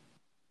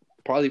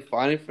probably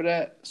fighting for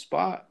that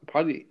spot.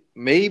 Probably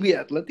maybe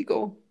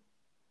Atletico.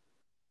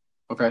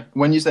 Okay.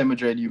 When you say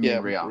Madrid, you mean Yeah,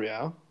 Real.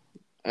 Real.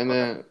 And Okay.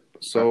 then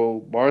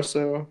so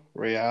Barca,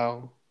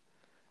 Real,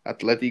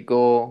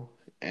 Atletico,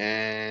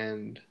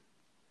 and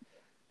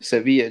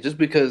Sevilla. Just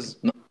because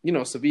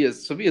No,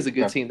 Sevilla's a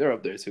good okay. team. They're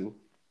up there too.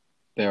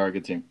 They are a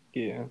good team.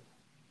 Yeah.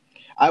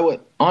 I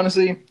would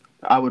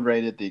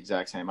rate it the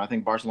exact same. I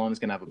think Barcelona's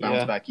going to have a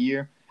bounce back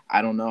year.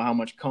 I don't know how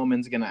much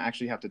Koeman's going to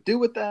actually have to do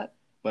with that,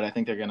 but I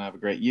think they're going to have a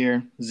great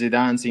year.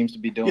 Zidane seems to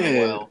be doing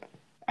well.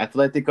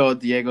 Atletico,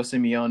 Diego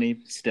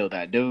Simeone, still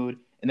that dude.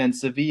 And then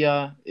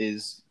Sevilla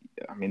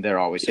they're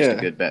always just a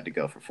good bet to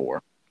go for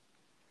 4.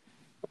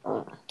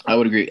 I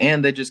would agree.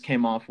 And they just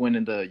came off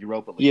winning the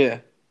Europa League. Yeah.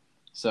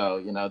 So,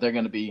 they're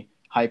going to be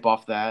hype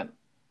off that.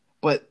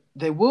 But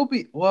they will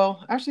be –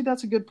 well, actually,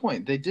 that's a good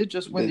point. They did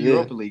just win the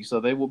Europa League, so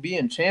they will be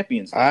in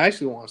Champions League. I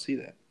actually want to see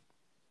that.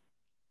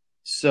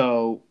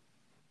 So,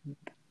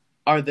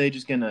 are they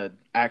just going to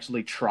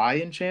actually try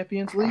in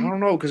Champions League? I don't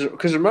know,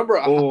 because remember,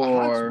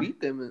 Ajax beat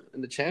them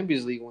in the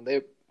Champions League when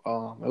they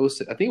I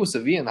think it was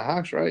Sevilla and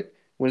Ajax, right?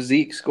 When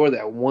Zeke scored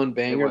that one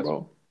banger,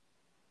 bro.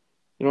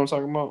 You know what I'm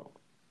talking about?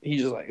 He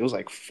just it was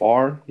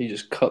far. He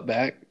just cut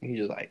back. He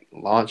just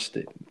launched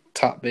it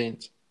top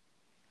bins.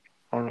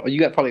 I don't know.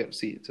 You probably got to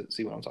see it to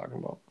see what I'm talking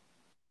about.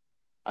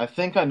 I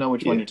think I know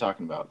which one you're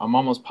talking about. I'm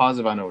almost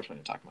positive I know which one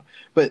you're talking about.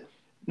 But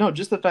no,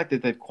 just the fact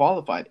that they've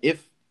qualified.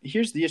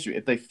 Here's the issue: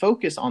 if they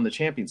focus on the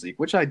Champions League,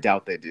 which I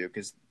doubt they do,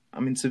 because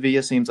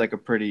Sevilla seems like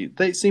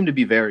they seem to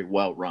be very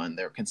well run.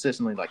 They're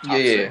consistently top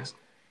 6.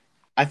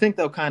 I think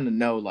they'll kind of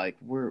know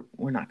we're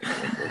not going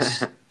to win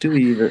this. Do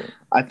we either?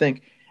 I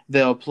think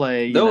they'll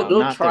play. They'll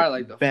not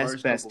try the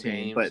best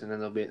team, but and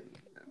then they'll be.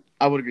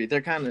 I would agree.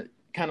 They're kind of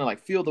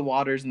feel the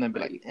waters and then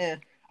be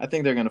I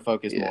think they're going to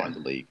focus more on the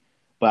league.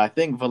 But I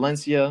think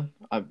Valencia.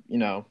 I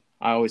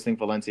always think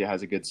Valencia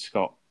has a good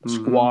squad.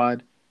 Mm-hmm.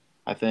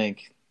 I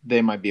think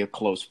they might be a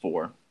close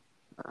 4.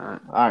 All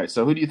right.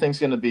 So who do you think is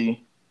going to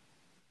be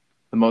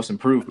the most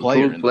improved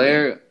player?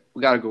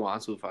 We got to go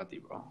Ansu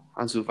Fati, bro.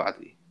 Ansu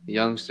Fati, the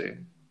youngster.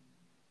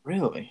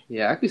 Really?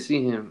 Yeah, I could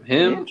see him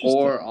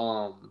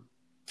or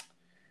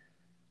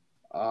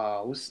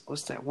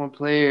what's that one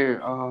player?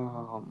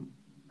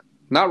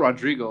 Not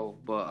Rodrigo,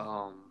 but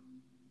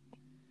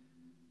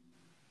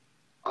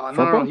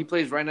no, he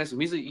plays right next to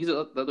him. He's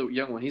the other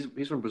young one.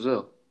 He's from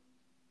Brazil.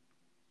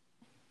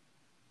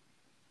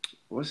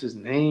 What's his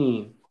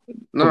name?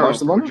 No,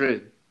 Barcelona?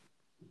 Madrid.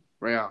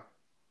 Real.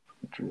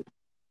 Madrid.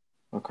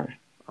 Okay.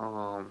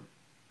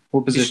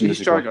 What position is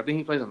he? I think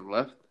he plays on the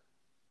left.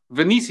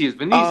 Vinicius.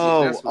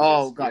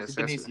 Oh, gotcha.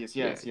 Vinicius.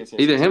 Yes.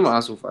 Either him or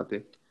Ansu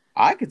Fati.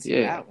 I could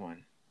see that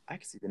one. I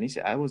could see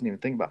Vinicius. I wasn't even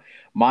thinking about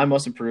my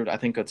most improved. I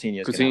think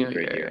Coutinho is going to have a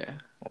great year.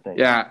 I think.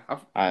 Yeah.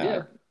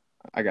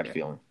 I got a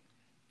feeling.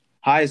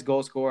 Highest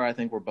goal scorer. I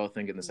think we're both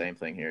thinking the same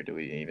thing here. Do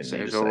we even need to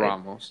say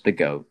Ramos, the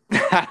GOAT?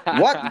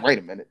 What? Wait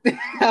a minute.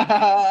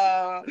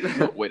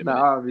 Wait a minute.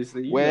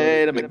 Obviously.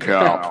 Wait a minute.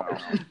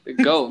 The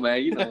GOAT,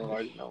 man. You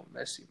already know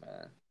Messi,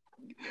 man.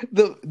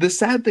 The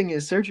sad thing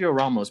is Sergio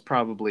Ramos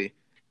probably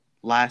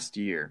last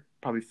year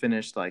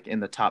finished in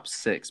the top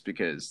 6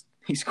 because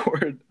he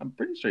scored. I'm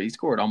pretty sure he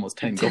scored almost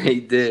 10 goals. He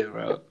did,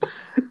 bro.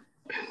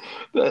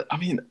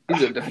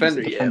 He's a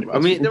defender. Yeah, bro.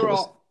 They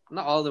were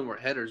not all of them were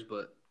headers,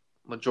 but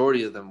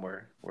majority of them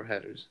were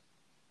headers.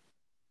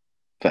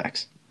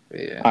 Facts.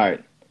 Yeah. All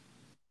right.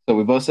 So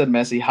we both said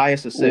Messi.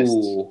 Highest assists.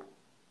 Ooh.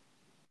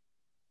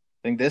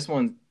 I think this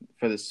one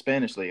for the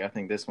Spanish league. I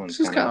think this one's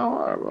kind of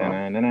hard,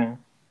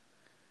 bro.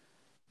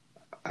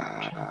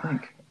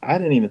 I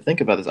didn't even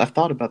think about this. I've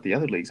thought about the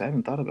other leagues. I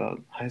haven't thought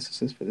about highest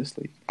assists for this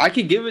league. I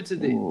could give it to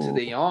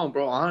De Jong,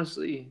 bro.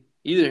 Honestly,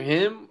 either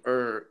him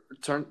or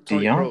Toni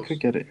De Jong could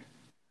get it.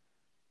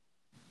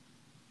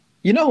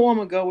 You know who I'm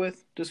gonna go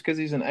with, just because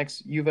he's an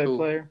ex-Juve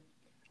player?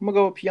 I'm gonna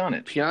go with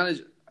Pjanic.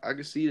 Pjanic, I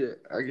can see that.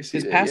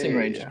 His passing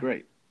range is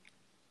great.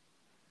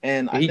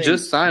 And he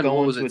just signed. Going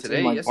what was to it a today?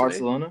 team like Yesterday?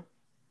 Barcelona.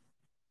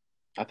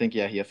 I think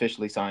he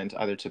officially signed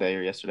either today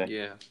or yesterday.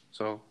 Yeah.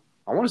 So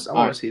I want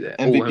to see that.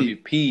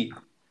 MVP.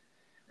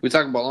 We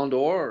talking Ballon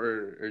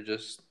d'Or or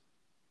just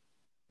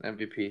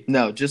MVP?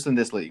 No, just in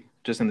this league.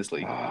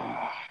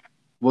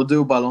 We'll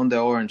do Ballon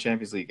d'Or and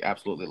Champions League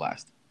absolutely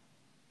last.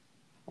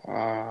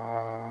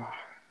 I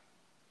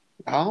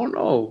don't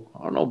know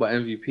about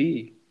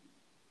MVP.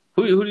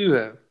 Who do you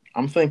have?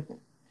 I'm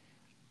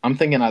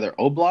thinking either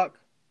Oblak,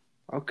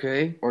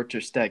 okay, or Ter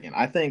Stegen.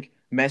 I think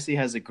Messi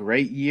has a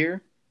great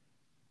year,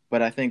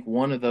 but I think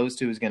one of those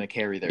two is going to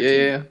carry their team.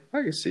 Yeah,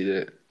 I can see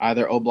that.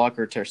 Either Oblak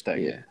or Ter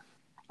Stegen. Yeah,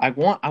 I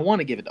want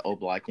to give it to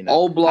Oblak.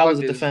 Oblak I was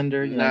a is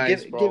defender.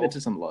 nice, give bro. it to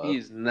some love.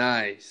 He's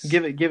nice.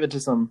 Give it to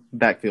some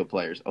backfield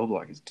players.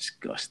 Oblak is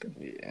disgusting.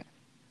 Yeah.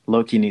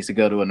 Loki needs to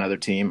go to another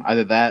team.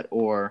 Either that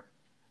or,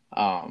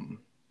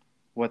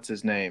 what's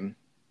his name?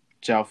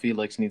 João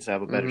Felix needs to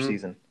have a better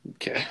season.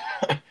 Okay.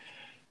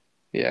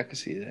 Yeah, I can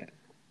see that.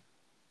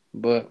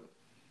 But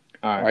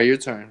All right, your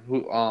turn.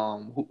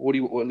 What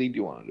league do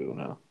you want to do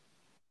now?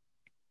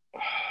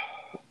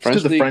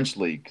 Let's do the French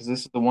league because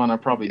this is the one I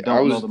probably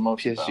don't know the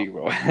most PSG,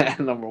 about.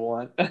 bro. Number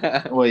one.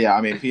 Well, yeah,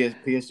 I mean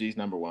PSG's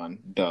number one.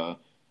 Duh.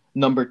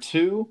 Number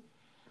two,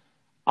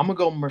 I'm gonna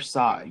go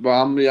Marseille. But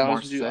I'm gonna be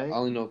honest with you, I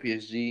only know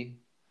PSG,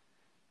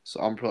 so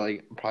I'm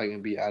probably gonna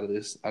be out of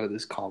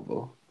this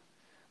combo.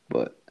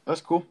 But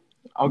that's cool.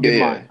 I'll give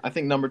mine. I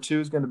think number two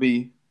is gonna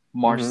be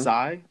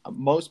Marseille.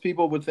 Most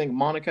people would think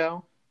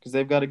Monaco because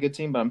they've got a good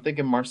team, but I'm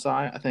thinking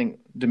Marseille. I think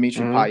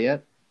Dimitri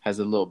Payet has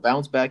a little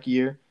bounce back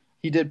year.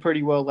 He did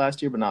pretty well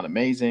last year, but not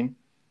amazing.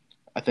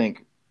 I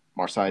think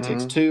Marseille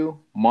takes 2,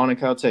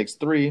 Monaco takes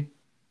 3,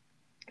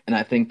 and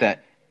I think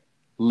that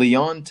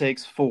Lyon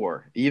takes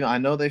 4. Even I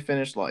know they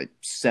finished like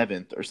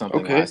 7th or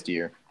something last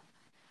year,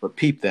 but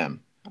peep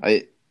them.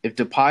 If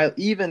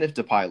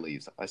Depay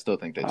leaves, I still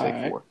think they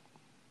take 4.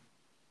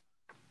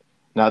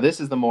 Now this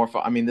is the more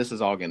fun. I mean, this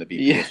is all going to be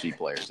PSG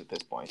players at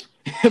this point.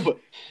 But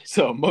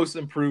so most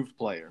improved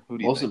player. Who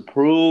do you think? Most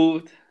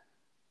improved.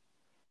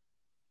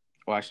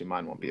 Well, actually,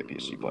 mine won't be a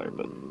PSG player,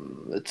 but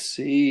let's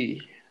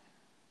see.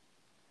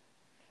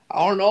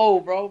 I don't know,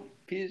 bro.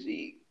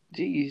 PSG,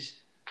 jeez.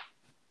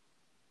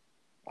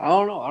 I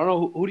don't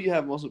know. Who do you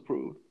have most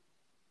improved?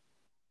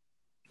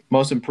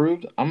 Most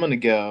improved? I'm gonna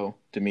go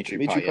Dimitri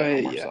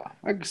Payet. Yeah,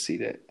 I can see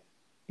that.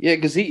 Yeah,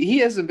 because he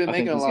hasn't been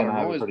making a lot of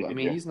noise. But, I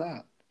mean, he's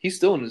not. He's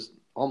still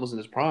almost in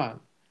his prime,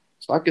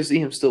 so I can see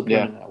him still putting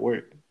in that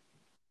work.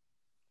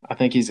 I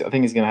think he's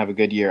gonna have a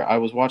good year. I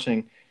was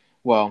watching.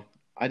 Well,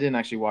 I didn't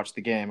actually watch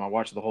the game. I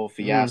watched the whole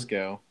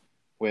fiasco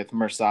with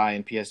Marseille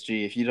and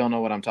PSG. If you don't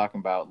know what I'm talking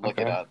about, look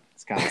it up.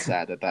 It's kind of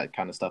sad that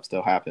kind of stuff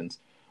still happens.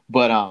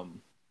 But I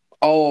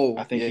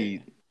think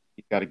he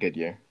got a good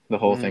year. The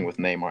whole thing with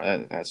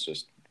Neymar, that's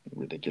just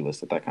ridiculous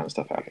that kind of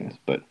stuff happens.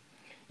 But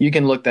you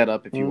can look that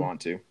up if you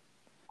want to.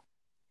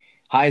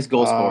 Highest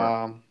goal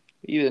scorer.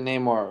 Either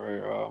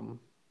Neymar or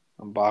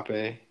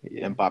Mbappe.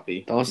 Yeah.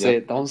 Mbappe. Don't say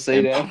it. Don't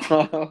say that,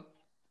 bro.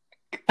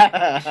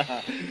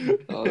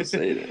 Don't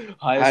say that.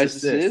 Highest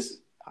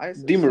assist.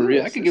 Di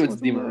Maria. I could give it to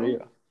Di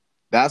Maria.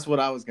 That's what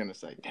I was gonna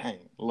say. Dang,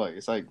 look,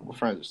 it's like we're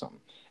friends or something.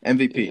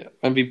 MVP. Yeah.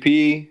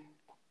 MVP.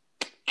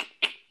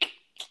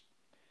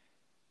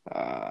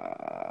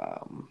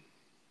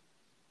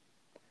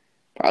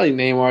 Probably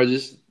Neymar,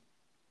 just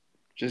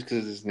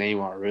because it's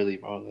Neymar, really,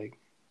 bro. Like,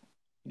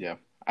 yeah,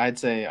 I'd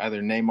say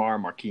either Neymar or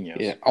Marquinhos.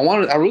 Yeah,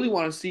 I really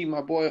want to see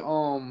my boy.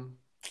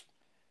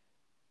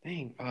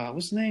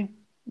 What's his name?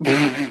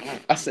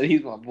 I said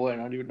he's my boy, and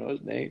I don't even know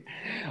his name.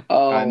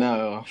 I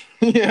know.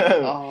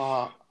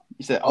 Yeah.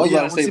 You said, "Oh yeah,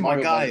 I want to see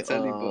my guy."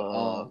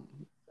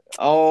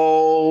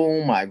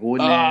 Oh my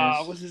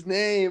goodness! What's his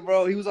name,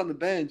 bro? He was on the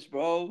bench,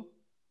 bro.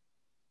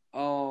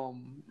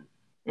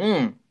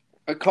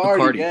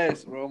 Icardi,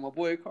 yes, bro. My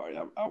boy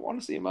Icardi. I want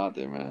to see him out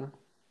there, man.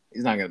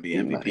 He's not gonna be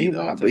MVP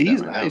though. But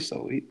he's nice,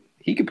 so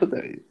he can put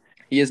that.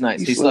 He is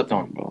nice. He slept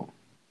on, bro.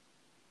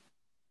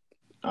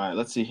 All right,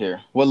 let's see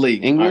here. What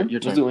league? England. Right, your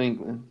turn. Let's do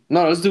England.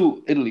 No, let's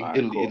do Italy. Right,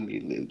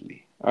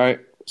 Italy. All right.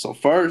 So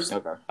first,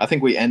 okay. I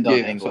think we end on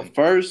England. So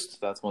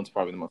first, that one's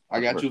probably the most. I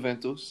got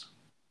Juventus.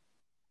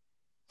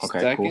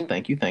 Okay, cool.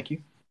 Thank you.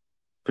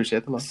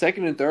 Appreciate the love.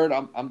 Second and third,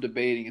 I'm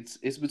debating.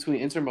 It's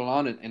between Inter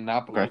Milan and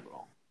Napoli,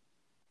 bro.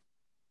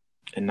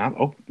 And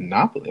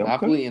Napoli. Okay.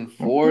 Napoli in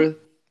fourth.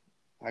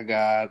 I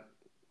got.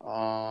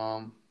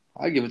 I'll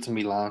give it to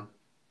Milan.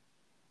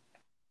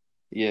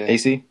 Yeah.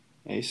 AC.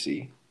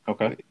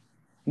 Okay.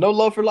 No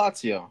love for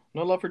Lazio.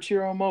 No love for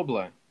Ciro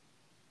Immobile.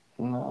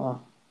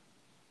 No.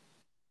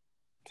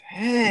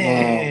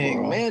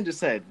 Dang, man just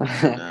said.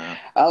 Nah.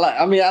 I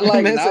like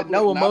man said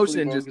no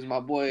emotion. Napoli, just my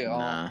boy.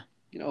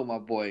 You know my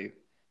boy,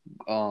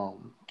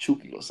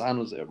 Chucky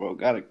Lozano's there, bro.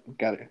 Gotta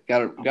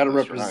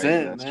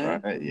represent, right.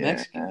 man. Right. Yeah.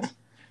 Mexicans.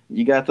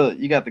 You got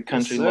the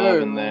country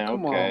love in there.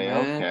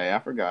 Okay. I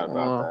forgot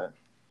about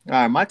that.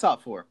 All right, my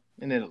top 4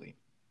 in Italy.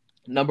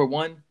 Number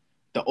 1,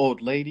 the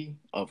old lady,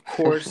 of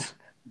course.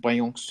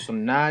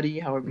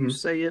 Bianconeri, however you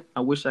say it.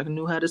 I wish I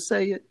knew how to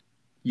say it.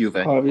 Juve.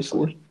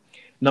 Obviously.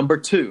 Number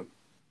 2,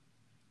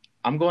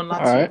 I'm going Lazio.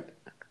 All right.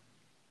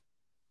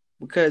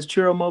 Because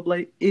Ciro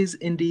Immobile is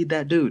indeed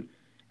that dude.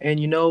 And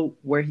you know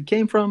where he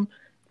came from?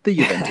 The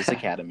Juventus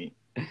Academy.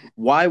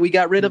 Why we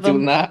got rid of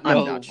him? I'm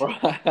not sure.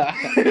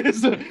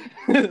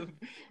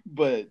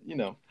 But,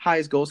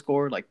 highest goal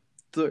scorer, like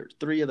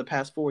 3 of the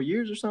past 4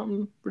 years or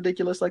something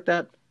ridiculous like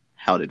that.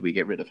 How did we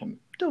get rid of him?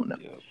 Don't know.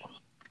 Yep.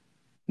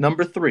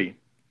 Number 3,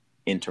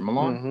 Inter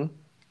Milan.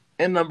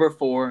 And number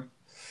 4,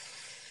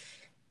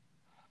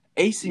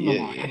 AC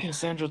Milan. I think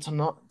Sandro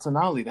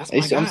Tonali. That's my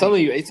guy. I'm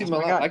telling you, AC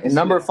Milan. And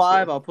number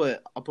 5, I'll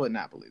put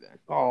Napoli there.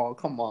 Oh,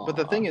 come on. But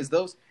the thing is,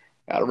 those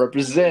gotta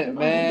represent,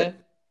 man.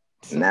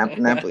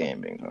 Napoli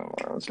ain't being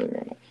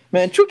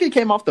man. Chucky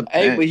came off the bench.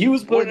 Hey, but he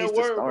was Boy putting in needs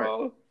to work, start.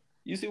 bro.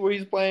 You see where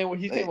he's playing? Where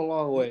he came a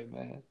long way,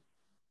 man.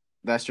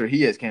 That's true.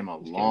 He has came a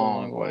He's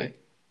long way.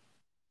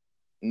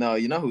 No,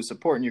 you know who's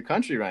supporting your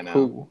country right now?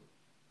 Who?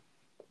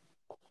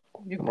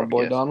 You My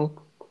boy Donald.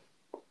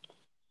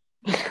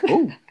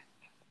 Who?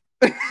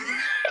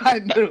 I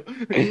knew.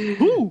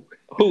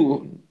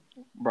 Who?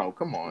 Bro,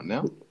 come on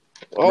now.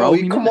 Oh,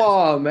 come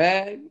on,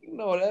 man. You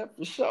know that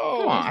for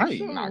sure. Come on, I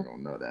ain't not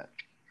gonna know that.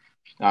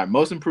 All right,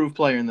 most improved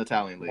player in the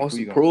Italian league. Most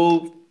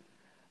improved.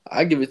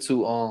 I give it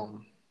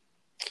to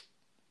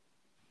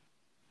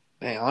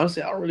Man,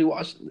 honestly, I don't really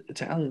watch the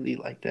Italian league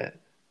like that.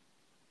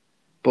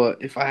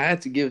 But if I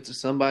had to give it to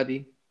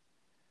somebody,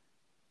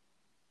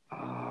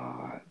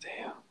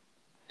 damn.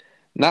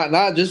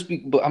 Not just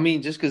but I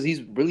mean just because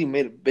he's really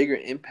made a bigger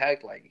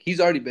impact. Like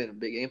he's already been a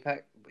big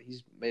impact, but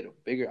he's made a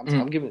bigger.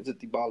 I'm giving it to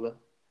Dybala.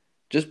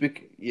 Just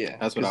because,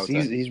 that's what I would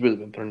say. He's really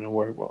been putting in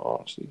work, bro,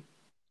 honestly.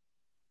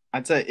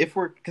 I'd say if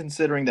we're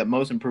considering that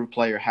most improved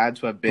player had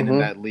to have been in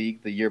that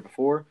league the year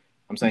before,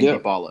 I'm saying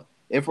Dybala.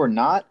 If we're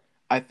not,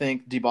 I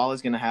think Dybala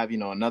is going to have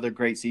another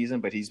great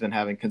season, but he's been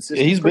having consistent.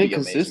 Yeah, he's been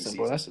consistent,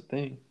 bro. That's the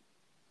thing.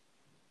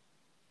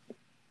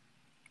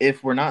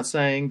 If we're not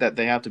saying that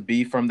they have to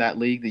be from that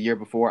league the year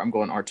before, I'm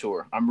going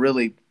Artur. I'm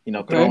really,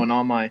 throwing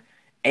all my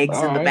eggs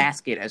in the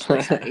basket, as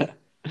they say.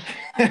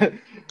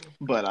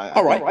 But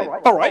all right.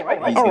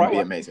 He's going to be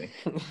amazing.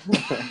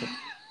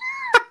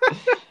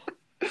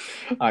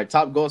 All right,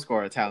 top goal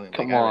scorer Italian.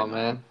 Come on,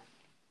 man.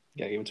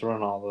 You gotta give it to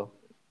Ronaldo.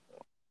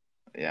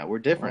 Yeah, we're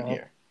different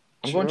here.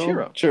 I'm going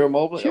Ciro. Ciro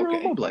Immobile. Ciro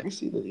Immobile. I can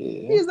see that.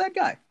 Yeah. He is that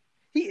guy.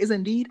 He is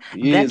indeed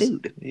that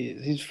dude.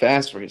 He's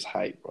fast for his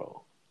height,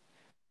 bro.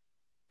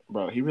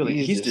 Bro,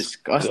 he's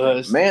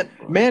disgusting.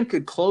 Man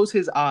could close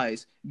his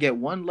eyes, get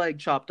one leg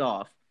chopped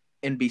off,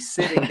 and be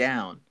sitting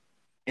down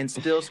and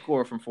still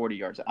score from 40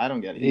 yards. I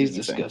don't get it. He's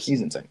disgusting.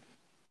 He's insane.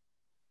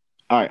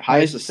 All right,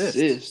 highest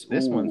assist.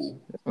 This one's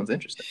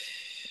interesting.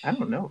 I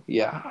don't know.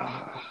 Yeah.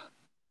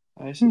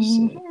 Highest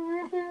assist.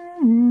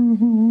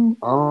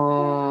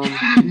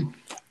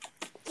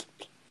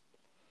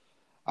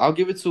 I'll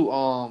give it to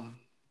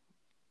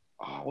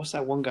what's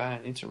that one guy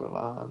in Inter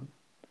Milan?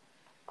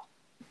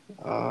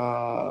 The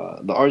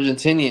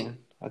Argentinian.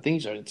 I think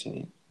he's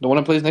Argentinian. The one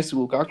that plays next to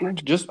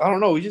Lukaku. I don't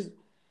know.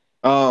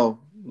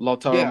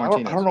 Lautaro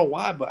Martinez. I don't know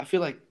why, but I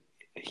feel like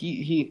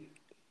he.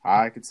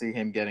 I could see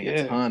him getting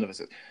a ton of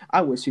assists.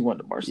 I wish he went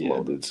to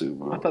Barcelona. Yeah, too,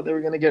 bro. I thought they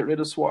were going to get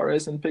rid of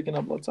Suarez and picking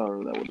up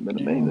Lautaro. That would have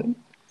been amazing.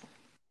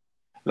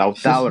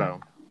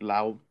 Lautaro.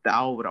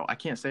 I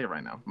can't say it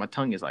right now. My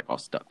tongue is like all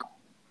stuck.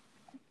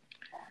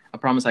 I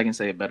promise I can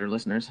say it better,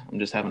 listeners. I'm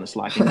just having a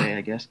slacking day,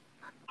 I guess.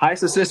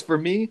 Highest assist for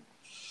me.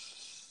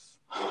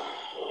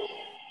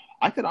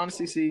 I could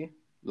honestly see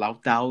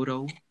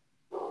Lautaro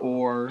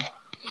or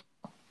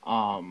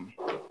I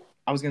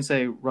was gonna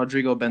say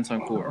Rodrigo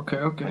Bentancur.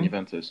 Okay. On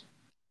Juventus.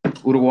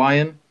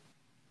 Uruguayan.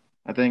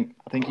 I think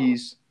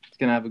he's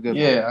gonna have a good one.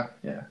 Yeah.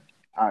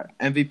 All right,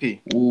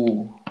 MVP.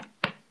 Ooh.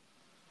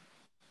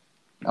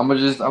 I'm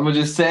gonna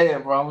just say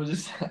it, bro. I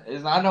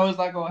know it's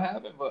not gonna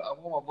happen, but I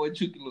want my boy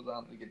Chucky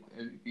Lozano to get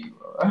the MVP,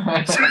 bro.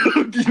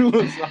 Chucky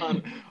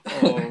Lozano.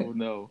 Oh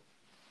no.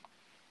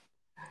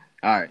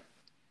 All right.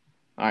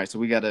 So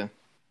we gotta,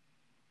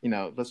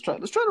 let's try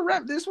to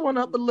wrap this one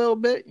up a little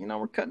bit.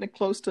 We're cutting it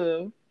close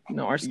to,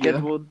 our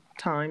scheduled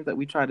time that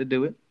we try to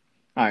do it.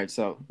 All right.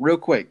 So real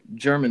quick,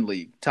 German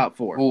league top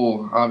 4.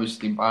 Oh,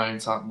 obviously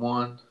Bayern top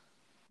 1,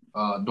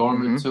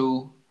 Dortmund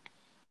 2.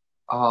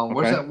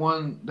 Where's that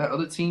one? That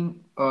other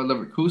team,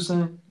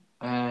 Leverkusen,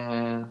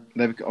 and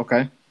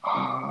okay.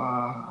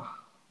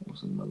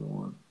 What's another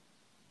one?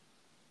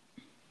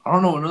 I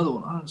don't know another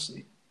one,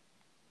 honestly.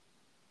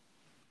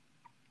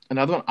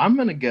 Another one. I'm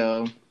gonna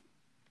go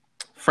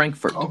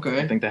Frankfurt.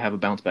 Okay. I think they have a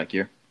bounce back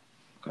year.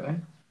 Okay.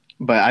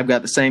 But I've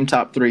got the same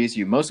top 3 as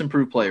you. Most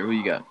improved player. Who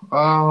you got?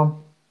 I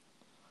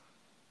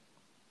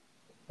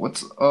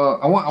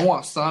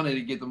want Sane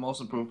to get the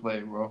most improved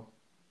player, bro.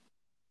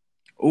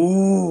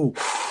 Ooh.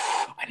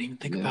 I didn't even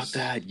think about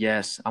that.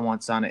 Yes, I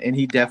want Sane, and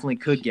he definitely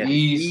could get it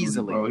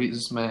easily. Bro,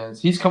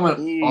 he's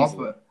coming off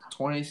a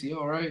 20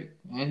 ACL, right?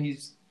 And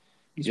he's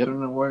putting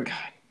in work. God,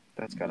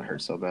 that's gotta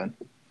hurt so bad.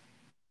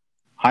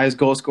 Highest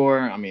goal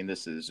scorer. I mean,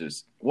 this is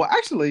just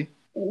actually.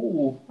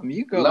 Ooh, I mean,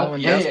 you go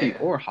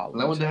Lewandowski or Haaland.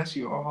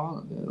 Lewandowski or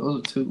Haaland. Yeah, those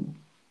are 2.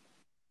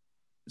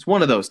 It's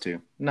one of those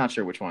 2. Not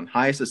sure which one.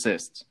 Highest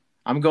assists.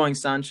 I'm going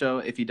Sancho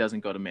if he doesn't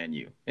go to Man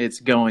U. It's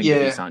going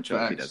to be Sancho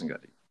if he doesn't go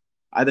to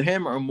either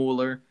him or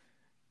Mueller.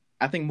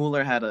 I think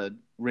Mueller had a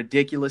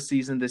ridiculous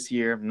season this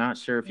year. I'm not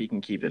sure if he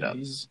can keep it up.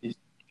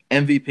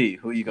 MVP.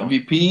 Who are you going?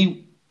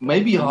 MVP,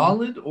 maybe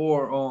Haaland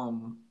or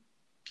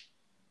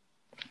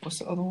what's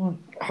the other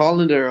one?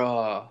 Haaland or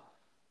I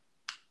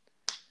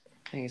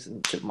think it's in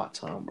the tip of my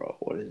tongue, bro.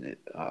 What is it?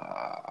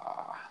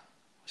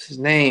 What's his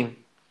name?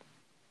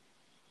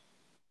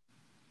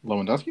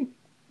 Lewandowski?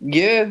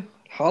 Yeah.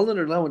 Haaland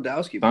or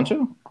Lewandowski, bro.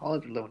 Sancho?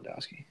 Haaland or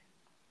Lewandowski.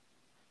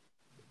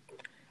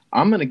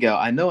 I'm going to go.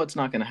 I know it's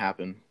not going to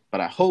happen, but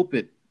I hope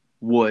it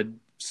would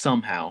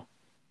somehow.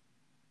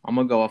 I'm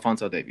gonna go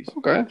Alphonso Davies.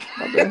 Okay.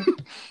 Okay.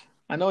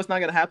 I know it's not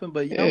gonna happen,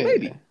 but Yeah.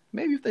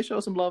 maybe if they show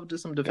some love to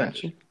some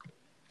defenders. Gotcha.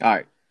 All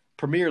right,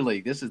 Premier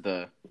League. This is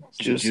the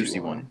juicy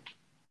one.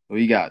 What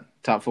you got?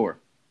 Top 4.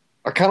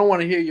 I kind of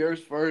want to hear yours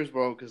first,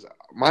 bro, because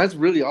mine's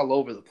really all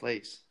over the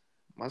place.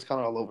 Mine's kind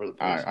of all over the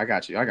place. All right, I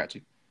got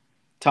you.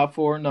 Top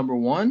 4, number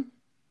 1,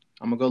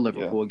 I'm going to go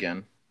Liverpool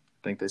again. I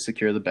think they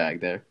secure the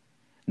bag there.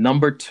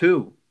 Number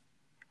 2,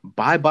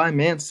 bye-bye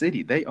Man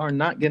City. They are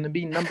not going to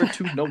be number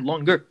 2 no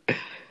longer.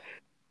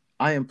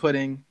 I am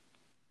putting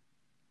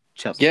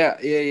Chelsea. Yeah.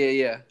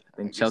 I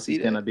think Chelsea's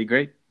going to be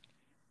great.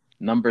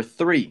 Number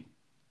 3,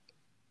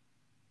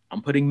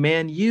 I'm putting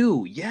Man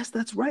U. Yes,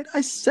 that's right. I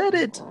said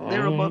it.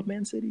 They're above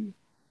Man City.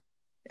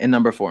 And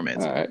number 4,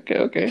 Man City. All right,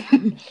 okay.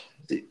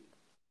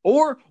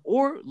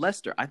 Or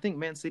Leicester. I think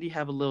Man City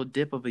have a little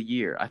dip of a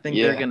year. I think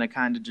they're going to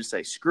kind of just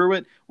say, screw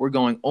it. We're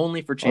going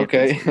only for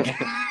Champions League.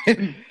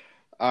 Okay.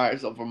 All right,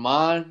 so for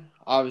mine,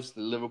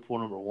 obviously Liverpool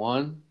number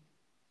 1.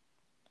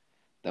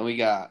 Then we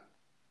got,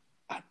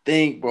 I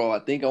think I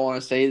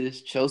want to say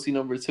this, Chelsea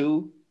number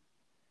 2,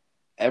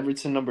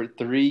 Everton number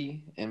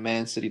 3, and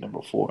Man City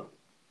number 4.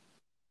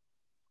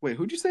 Wait,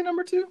 who'd you say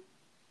number 2?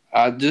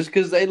 Just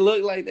because they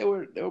look like they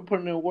were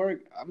putting in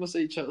work, I'm gonna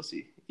say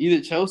Chelsea.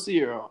 Either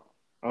Chelsea or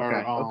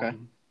okay.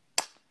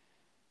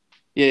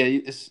 Yeah,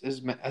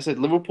 I said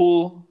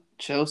Liverpool,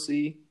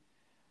 Chelsea,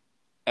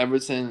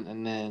 Everton,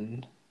 and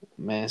then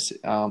Man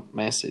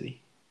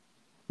City.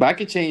 But I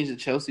could change the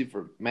Chelsea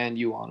for Man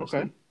U, honestly.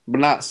 Okay. But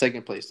not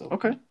second place though.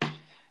 Okay.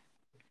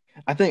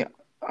 I think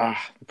the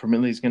Premier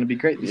League is going to be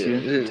great this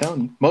year. I'm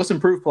telling you. Most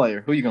improved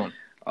player. Who are you going?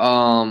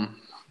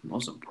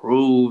 Most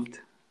improved.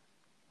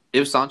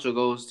 If Sancho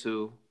goes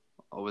to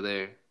over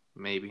there,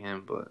 maybe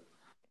him, but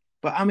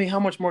I mean, how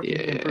much more can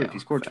he improve? He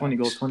scored 20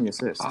 goals, 20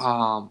 assists.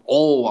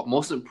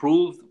 Most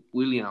improved,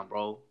 Willian,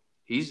 bro.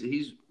 He's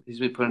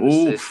been putting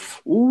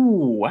assists.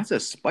 Ooh, that's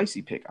a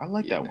spicy pick. I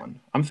like that one.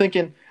 I was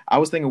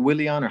thinking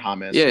Willian or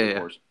James. Of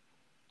course.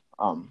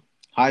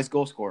 Highest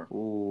goal scorer.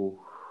 Ooh.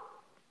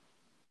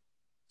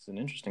 It's an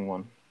interesting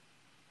one.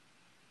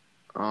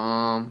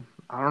 I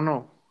don't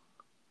know.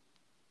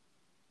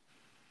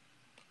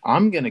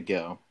 I'm gonna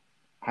go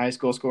highest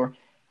goal scorer.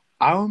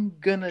 I'm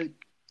gonna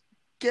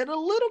get a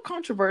little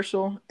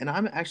controversial, and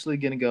I'm actually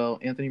gonna go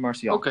Anthony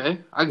Martial. Okay,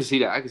 I can see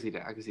that.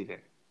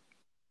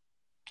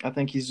 I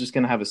think he's just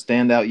gonna have a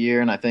standout year,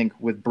 and I think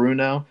with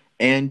Bruno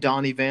and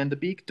Donny Van de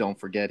Beek, don't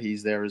forget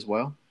he's there as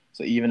well.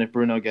 So even if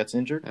Bruno gets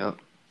injured, I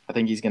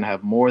think he's gonna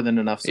have more than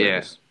enough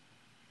service.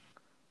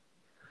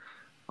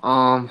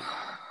 Yeah.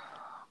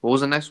 What was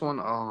the next one?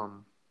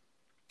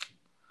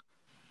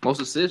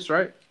 Most assists,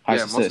 right?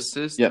 Most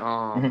assists.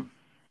 Yeah.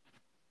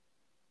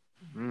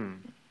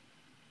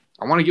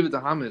 I want to give it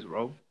to James,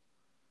 bro.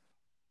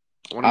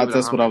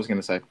 That's what I was going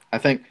to say. I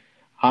think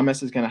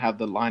James is going to have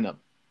the lineup.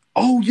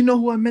 Oh, you know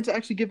who I meant to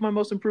actually give my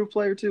most improved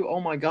player to? Oh,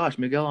 my gosh,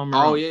 Miguel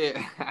Almiron. Oh,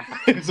 yeah.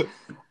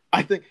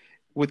 I think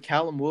with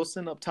Callum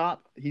Wilson up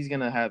top, he's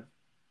going to have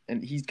 –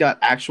 and he's got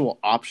actual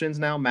options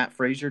now. Matt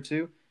Frazier,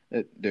 too.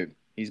 Dude,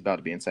 he's about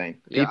to be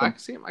insane. Yeah, I can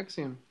see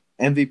him.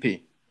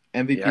 MVP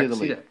of the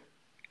league.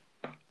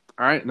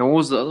 All right. Now, what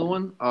was the other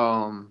one?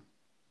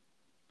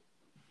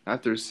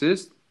 After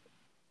assist?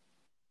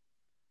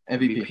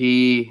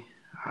 MVP.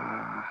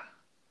 I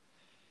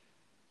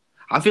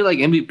feel like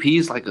MVP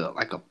is like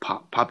a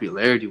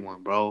popularity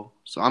one, bro.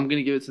 So I'm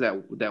gonna give it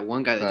to that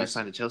one guy that just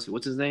signed to Chelsea.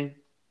 What's his name?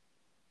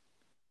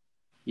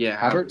 Yeah,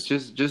 Havertz.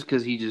 Just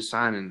because he just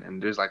signed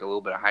and there's like a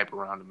little bit of hype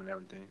around him and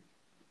everything.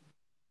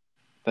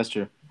 That's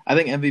true. I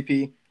think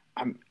MVP.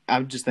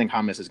 I just think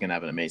James is gonna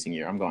have an amazing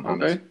year. I'm going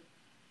James. Okay.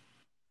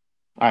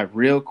 All right,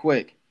 real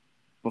quick,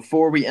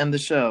 before we end the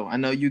show, I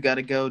know you got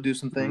to go do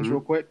some things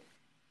real quick.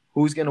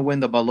 Who's gonna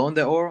win the Ballon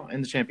d'Or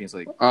in the Champions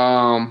League?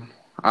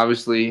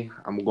 Obviously,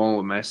 I'm going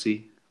with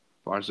Messi,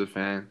 Barca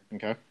fan.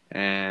 Okay.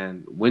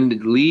 And win the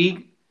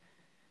league.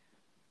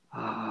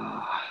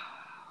 I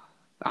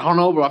don't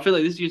know, bro. I feel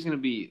like this year's gonna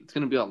be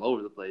all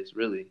over the place,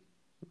 really.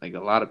 Like a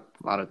lot of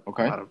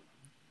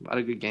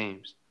good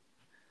games.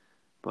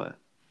 But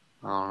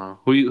I don't know.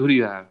 Who do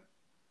you have?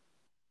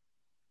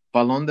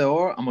 Ballon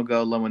d'Or, I'm gonna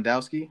go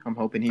Lewandowski. I'm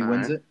hoping he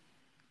wins it.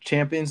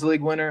 Champions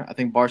League winner, I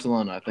think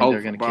Barcelona. I think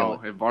they're gonna kill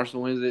it. If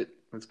Barcelona wins it,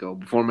 let's go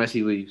before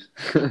Messi leaves.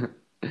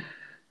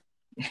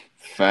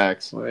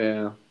 Facts.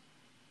 Well,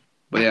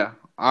 yeah.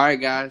 All right,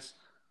 guys.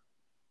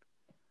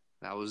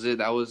 That was it.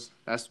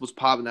 That's what's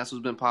popping. That's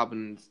what's been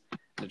popping.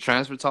 The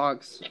transfer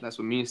talks. That's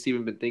what me and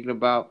Steven been thinking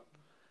about.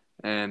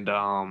 And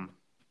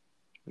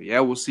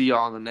yeah, we'll see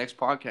y'all on the next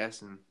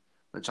podcast and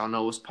let y'all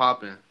know what's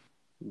popping.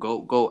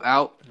 Go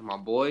out, and my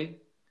boy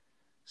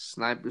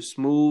Sniper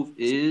Smooth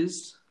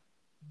is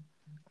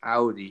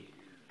Audi.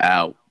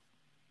 Out.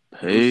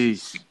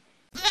 Peace.